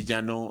no es un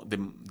villano de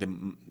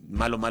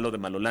malo de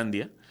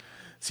Malolandia,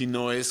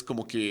 sino es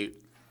como que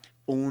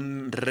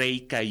un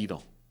rey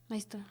caído. Ahí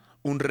está.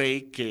 Un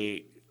rey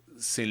que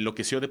se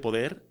enloqueció de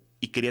poder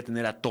y quería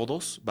tener a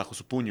todos bajo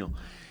su puño.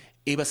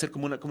 Iba a ser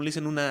como le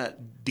dicen, una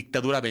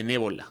dictadura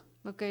benévola.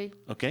 Ok.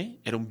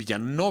 Era un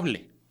villano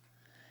noble,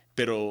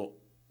 pero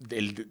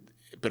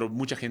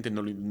mucha gente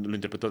no lo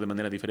interpretó de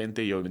manera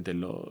diferente y obviamente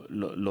lo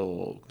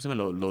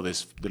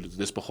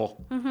despojó.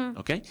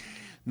 ¿Okay?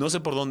 No sé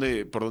por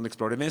dónde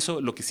explorar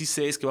eso. Lo que sí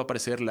sé es que va a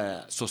aparecer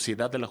la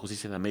Sociedad de la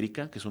Justicia de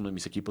América, que es uno de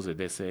mis equipos de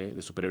DC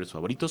de superhéroes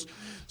favoritos.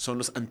 Son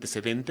los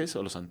antecedentes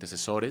o los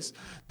antecesores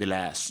de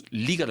la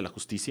Liga de la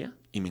Justicia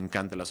y me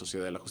encanta la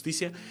Sociedad de la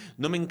Justicia.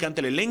 No me encanta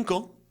el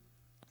elenco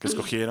que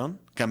escogieron.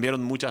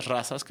 Cambiaron muchas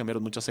razas,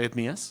 cambiaron muchas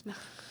etnias.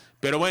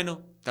 Pero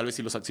bueno, tal vez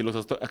si los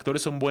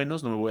actores son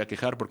buenos, no me voy a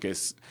quejar porque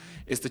es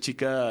esta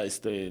chica, ¿cómo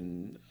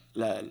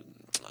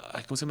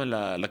se llama?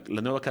 La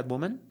nueva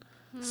Catwoman,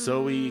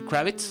 Zoe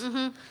Kravitz.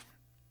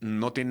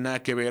 No tiene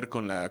nada que ver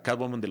con la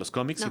Catwoman de los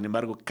cómics, sin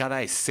embargo,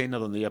 cada escena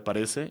donde ella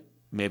aparece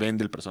me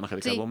vende el personaje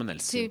de Catwoman al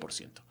 100%.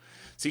 Sí.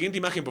 Siguiente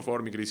imagen, por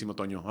favor, mi queridísimo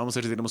Toño. Vamos a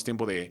ver si tenemos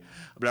tiempo de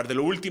hablar de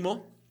lo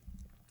último.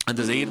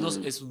 Antes de irnos,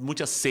 es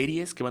muchas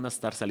series que van a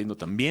estar saliendo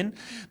también.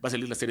 Va a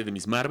salir la serie de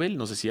Miss Marvel,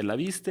 no sé si ya la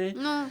viste.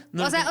 No.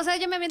 O sea,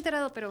 ya me había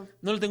enterado, pero...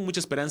 No le tengo mucha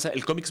esperanza.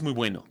 El cómic es muy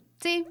bueno.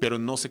 Sí. Pero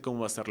no sé cómo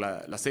va a estar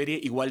la serie.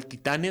 Igual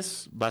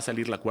Titanes va a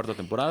salir la 4ª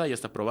temporada, ya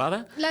está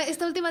aprobada.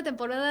 Esta última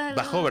temporada...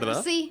 Bajó,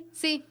 ¿verdad?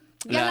 Sí.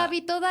 Ya la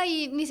vi toda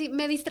y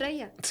me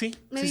distraía. Sí.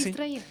 Me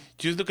distraía.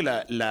 Yo siento que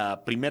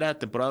la primera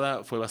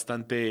temporada fue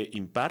bastante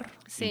impar,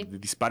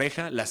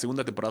 dispareja. La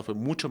segunda temporada fue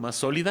mucho más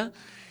sólida.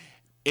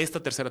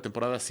 Esta tercera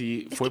temporada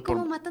sí es fue que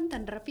 ¿cómo matan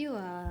tan rápido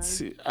a...?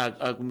 Sí,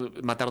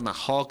 mataron a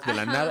Hawk de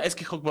la nada. Es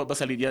que Hawk va a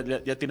salir,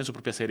 ya tiene su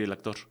propia serie el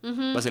actor.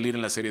 Va a salir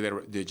en la serie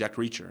de Jack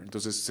Reacher.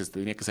 Entonces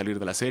tenía que salir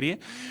de la serie.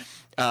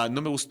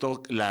 No me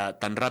gustó la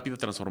tan rápida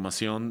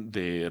transformación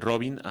de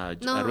Robin a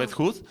Red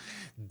Hood.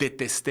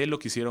 Detesté lo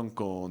que hicieron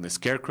con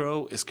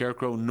Scarecrow.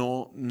 Scarecrow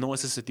no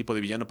es ese tipo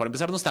de villano. Para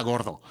empezar, no está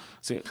gordo.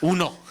 ¿Sí?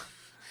 Uno.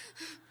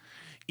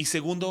 Y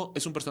segundo,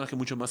 es un personaje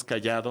mucho más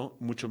callado,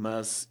 mucho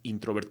más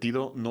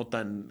introvertido, no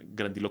tan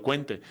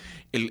grandilocuente.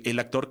 El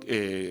actor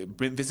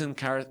Vincent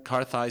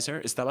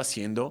Kartheiser estaba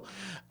haciendo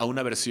a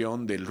una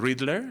versión del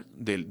Riddler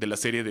de la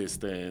serie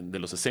de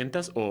los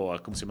 60s o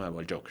 ¿cómo se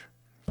llamaba? El Joker.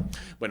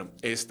 Bueno,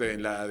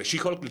 en la de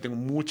She-Hulk le tengo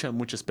mucha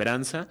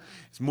esperanza.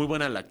 Es muy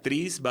buena la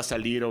actriz. Va a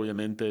salir,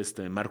 obviamente,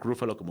 Mark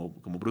Ruffalo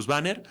como Bruce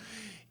Banner.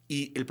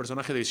 Y el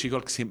personaje de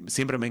She-Hulk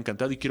siempre me ha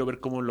encantado y quiero ver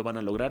cómo lo van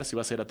a lograr, si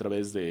va a ser a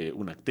través de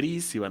una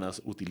actriz, si van a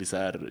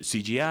utilizar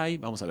CGI,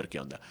 vamos a ver qué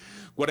onda.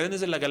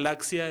 Guardianes de la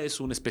Galaxia es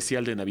un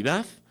especial de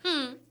Navidad.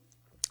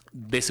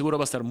 De seguro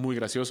va a estar muy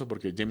gracioso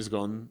porque James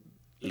Gunn...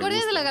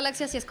 Guardianes de la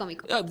Galaxia sí es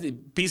cómico.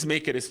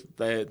 Peacemaker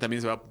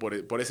también se va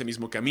por ese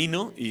mismo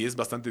camino y es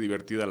bastante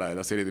divertida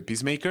la serie de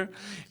Peacemaker.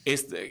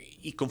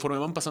 Y conforme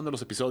van pasando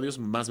los episodios,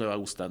 más me va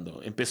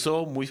gustando.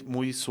 Empezó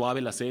muy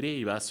suave la serie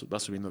y va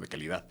subiendo de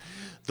calidad.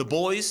 The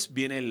Boys,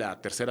 viene la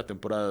tercera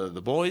temporada de The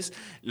Boys.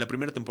 La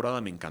primera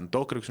temporada me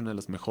encantó, creo que es una de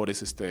las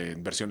mejores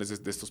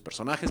versiones de estos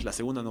personajes. La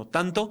segunda no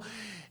tanto.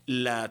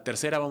 La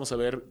tercera vamos a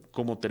ver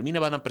cómo termina.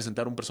 Van a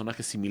presentar un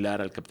personaje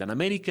similar al Capitán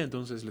América,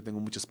 entonces le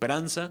tengo mucha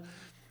esperanza.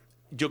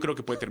 Yo creo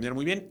que puede terminar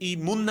muy bien. Y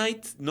Moon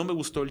Knight, no me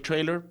gustó el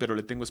trailer, pero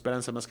le tengo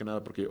esperanza más que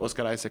nada porque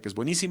Oscar Isaac es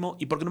buenísimo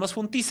y porque nomás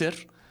fue un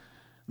teaser.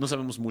 No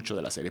sabemos mucho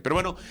de la serie. Pero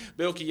bueno,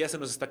 veo que ya se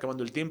nos está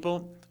acabando el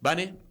tiempo.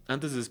 Vane,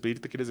 antes de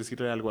despedirte, ¿quieres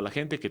decirle algo a la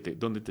gente?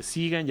 Dónde te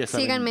sigan, ya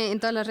saben. Síganme en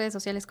todas las redes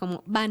sociales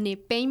como Vane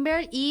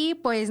Painberg. Y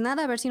pues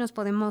nada, a ver si nos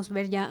podemos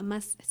ver ya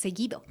más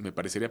seguido. Me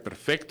parecería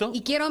perfecto.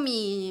 Y quiero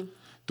mi...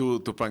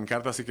 Tu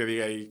pancarta, así que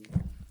diga ahí...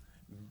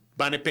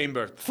 Vane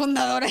Painberg.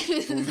 Fundadora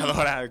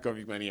de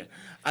Comic Manía.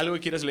 ¿Algo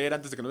que quieras leer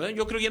antes de que nos vean?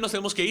 Yo creo que ya nos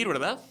tenemos que ir,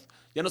 ¿verdad?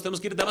 Ya nos tenemos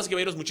que ir. Damas y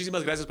caballeros,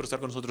 muchísimas gracias por estar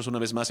con nosotros una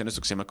vez más en esto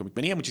que se llama Comic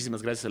Manía.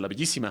 Muchísimas gracias a la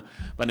bellísima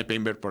Vane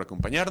Painberg por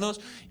acompañarnos.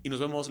 Y nos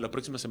vemos la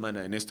próxima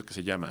semana en esto que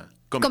se llama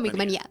Comic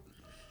Manía.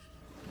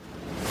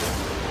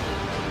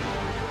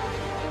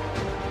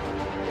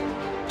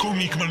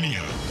 Comic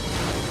Manía.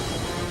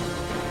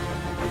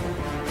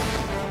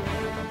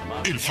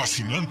 El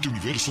fascinante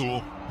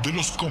universo de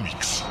los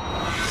cómics.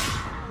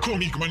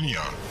 Comic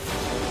Manía.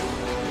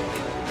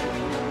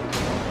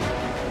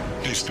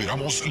 Te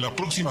esperamos la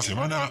próxima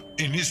semana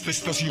en esta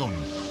estación.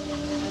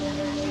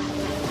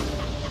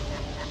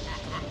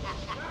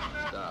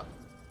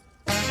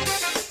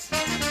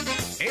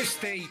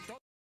 Y